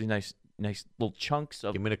just want the nice little chunks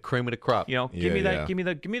of Give me the cream of the crop. give me that,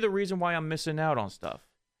 give me the reason why I'm missing out on stuff.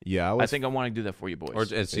 Yeah, I think I want to do that for you boys. Or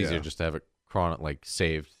it's easier Yeah. just to have it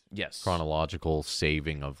saved. Yes. Chronological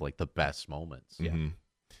saving of like the best moments. Mm-hmm.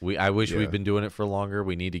 I wish Yeah. we'd been doing it for longer.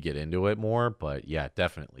 We need to get into it more, but yeah,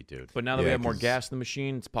 definitely, dude. But now that we Yeah, have more 'cause- gas in the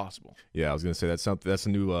machine, it's possible. Yeah, I was gonna say that's a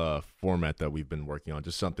new format that we've been working on.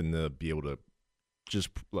 Just something to be able to just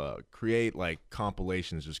create like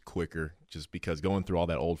compilations just quicker. Just because going through all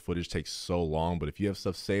that old footage takes so long. But if you have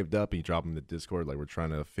stuff saved up and you drop them in the Discord, like we're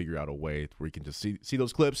trying to figure out a way where you can just see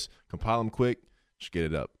those clips, compile them quick, just get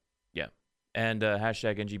it up. Yeah. And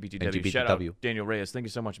hashtag NGBTW. Shout out NGBTW. Daniel Reyes. Thank you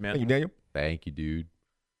so much, man. Thank you, Daniel. Thank you, dude.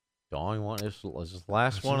 Dawn, you want this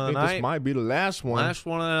last I one of the think night? this might be the last one. Last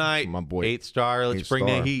one of the night. My boy. 8 star. Let's 8 bring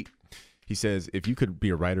star. the heat. He says, if you could be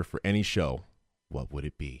a writer for any show, what would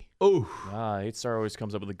it be? Oh, 8-star always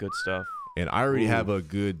comes up with the good stuff. And I already have a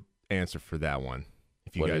good answer for that one.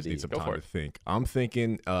 If you What guys is need he? some Go time for to it. think. I'm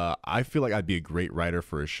thinking I feel like I'd be a great writer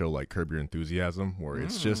for a show like Curb Your Enthusiasm, where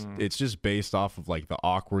it's just based off of like the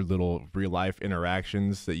awkward little real life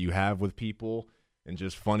interactions that you have with people and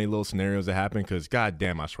just funny little scenarios that happen, because god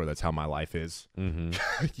damn, I swear that's how my life is. mm-hmm.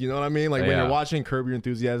 You know what I mean? Like when Yeah. you're watching Curb Your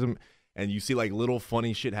Enthusiasm and you see like little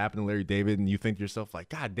funny shit happen to Larry David, and you think to yourself like,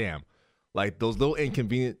 god damn, like those little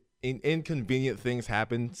inconvenient things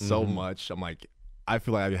happen so much. I'm like, I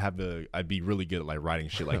feel like I'd be really good at like writing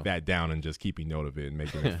shit like that down and just keeping note of it and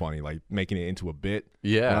making it funny, like making it into a bit.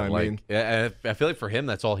 Yeah, You know what I mean? I feel like for him,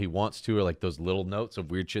 that's all he wants to, are like those little notes of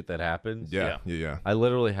weird shit that happens. Yeah. I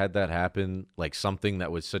literally had that happen, like something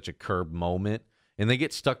that was such a Curb moment, and they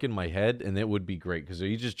get stuck in my head, and it would be great because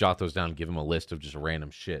you just jot those down and give him a list of just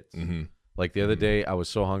random shits. Mm-hmm. Like the other day, I was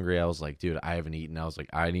so hungry, I was like, dude, I haven't eaten. I was like,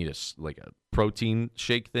 I need a protein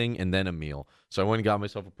shake thing and then a meal. So I went and got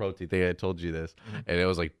myself a protein thing. I told you this, and it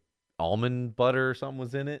was like almond butter or something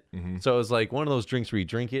was in it. So it was like one of those drinks where you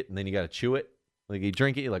drink it and then you got to chew it. Like you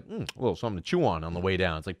drink it, you're like, a little something to chew on the way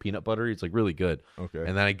down. It's like peanut butter. It's like really good. Okay.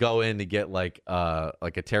 And then I go in to get like a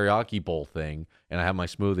teriyaki bowl thing, and I have my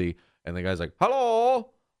smoothie, and the guy's like, hello,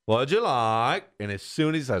 what'd you like? And as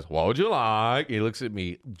soon as he says, what would you like? He looks at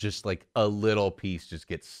me, just like a little piece just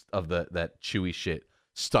gets of that chewy shit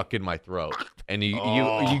stuck in my throat. And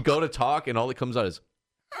you go to talk, and all that comes out is,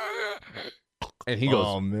 and he goes,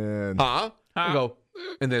 oh man. huh? I go,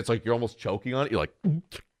 and then it's like, you're almost choking on it. You're like, and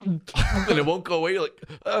it won't go away. You're like,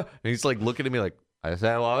 and he's like looking at me like, I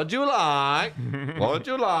said, what would you like? What would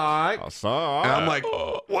you like? I saw. And I'm like,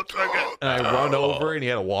 one second. And I run over, and he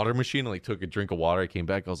had a water machine. And like took a drink of water. I came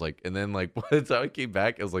back. I was like, and then like by the time I came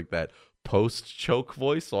back, it was like that post choke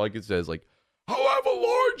voice. All I could say is like, I'll have a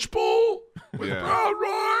large bowl with brown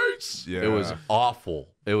rice. Yeah. It was awful.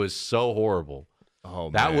 It was so horrible.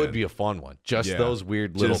 Oh, that man. would be a fun one. Just Yeah. those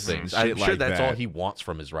weird little Just things. shit I'm sure like that's all that. he wants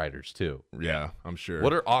from his writers too. Yeah, I'm sure.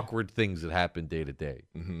 What are awkward things that happen day to day?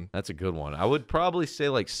 Mm-hmm. That's a good one. I would probably say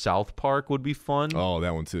like South Park would be fun. Oh,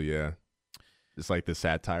 that one too. Yeah, just like the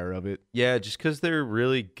satire of it. Yeah, just because they're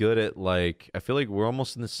really good at like, I feel like we're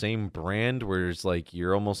almost in the same brand where it's like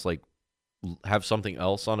you're almost like have something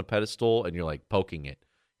else on a pedestal and you're like poking it.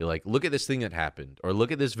 You're like, look at this thing that happened, or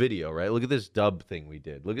look at this video, right? Look at this dub thing we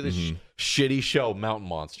did. Look at this shitty show, Mountain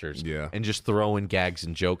Monsters. Yeah. And just throwing gags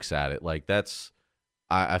and jokes at it. Like that's,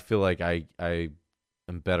 I feel like I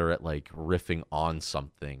am better at like riffing on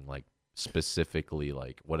something, like specifically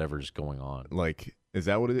like whatever's going on. Like, is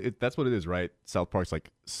that what it? That's what it is, right? South Park's like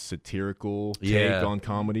satirical take Yeah. on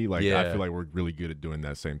comedy. Like, I Yeah. feel like we're really good at doing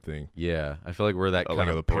that same thing. Yeah, I feel like we're that kind Like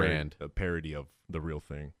of a brand. parody of the real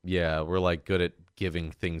thing. Yeah, we're like good at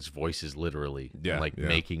giving things voices literally. Yeah, and like yeah.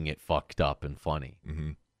 making it fucked up and funny.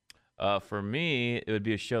 Mm-hmm. For me, it would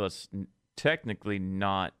be a show that's technically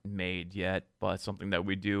not made yet, but something that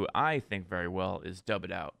we do, I think, very well is Dub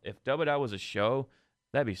It Out. If Dub It Out was a show,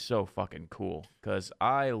 that'd be so fucking cool because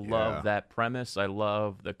I love Yeah. that premise. I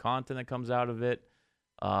love the content that comes out of it.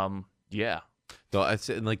 Yeah. So I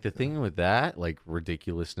said, like the thing with that, like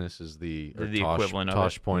ridiculousness is the equivalent of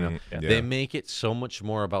Tosh it. point of. Yeah. They make it so much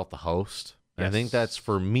more about the host. And I think Yes. that's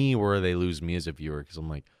for me where they lose me as a viewer because I'm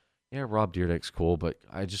like, yeah, Rob Dyrdek's cool, but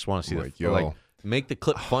I just want to see Like, the yo. like make the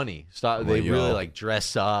clip funny. Stop. They Like, really yo. like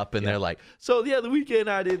dress up and they're like, so yeah, the weekend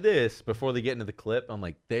I did this before they get into the clip. I'm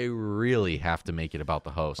like, they really have to make it about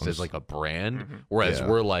the host as like a brand, whereas Yeah.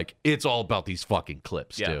 we're like, it's all about these fucking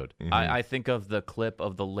clips, Yeah. dude. I think of the clip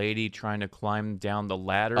of the lady trying to climb down the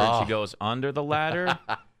ladder Oh. and she goes under the ladder.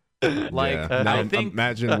 Like, Yeah. Now, I think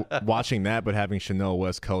imagine watching that, but having Chanel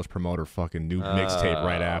West Coast promote her fucking new mixtape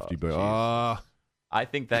right after. But I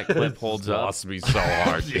think that clip holds up. Lost me so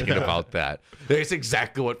hard thinking about that. That's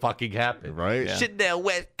exactly what fucking happened. right? Yeah. Shit down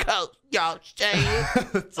West Coast, y'all saying?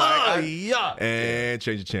 Yeah. And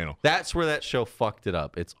change the channel. That's where that show fucked it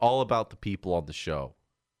up. It's all about the people on the show.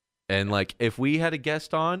 And like if we had a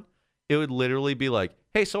guest on, it would literally be like,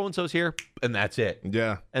 hey, so and so's here, and that's it.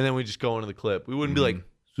 Yeah. And then we just go into the clip. We wouldn't be like,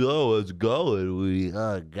 so it's going. We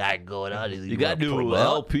Got going on. You got new promote?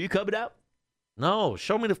 LP coming out? no,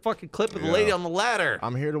 show me the fucking clip of the lady on the ladder.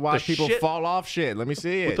 I'm here to watch The people shit- fall off shit. Let me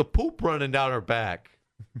see with it. the poop running down her back.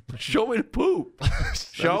 Show me the poop.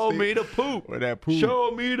 Show me the poop. Where that poop. Show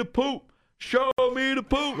me the poop. Show me the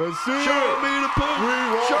poop. Let's see Show it. me the poop. We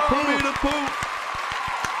want Show poop. me the poop.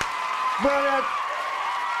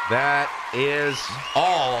 That is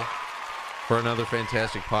all for another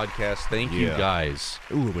fantastic podcast. Thank you Yeah. guys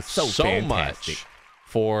Ooh, it was so fantastic. much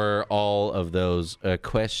for all of those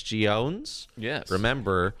questions. Yes.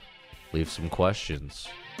 Remember, leave some questions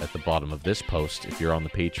at the bottom of this post if you're on the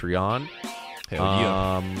Patreon. Hell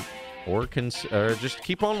yeah. Or just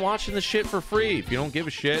keep on watching the shit for free. If you don't give a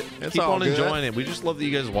shit, It's keep all on good. enjoying it. We just love that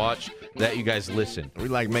you guys watch, that you guys listen. We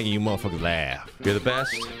like making you motherfuckers laugh. You're the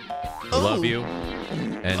best. We love you.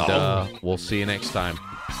 And we'll see you next time.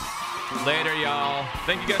 Later, y'all.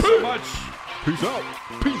 Thank you guys so much. Peace out.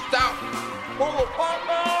 Peace out.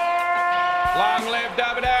 Long live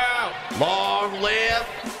Dub It Out. Long live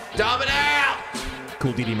Dub It Out.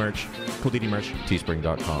 Cool DD merch. Cool DD merch.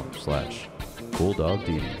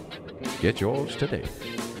 Teespring.com/CoolDogDD. Get yours today.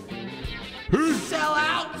 Sell out.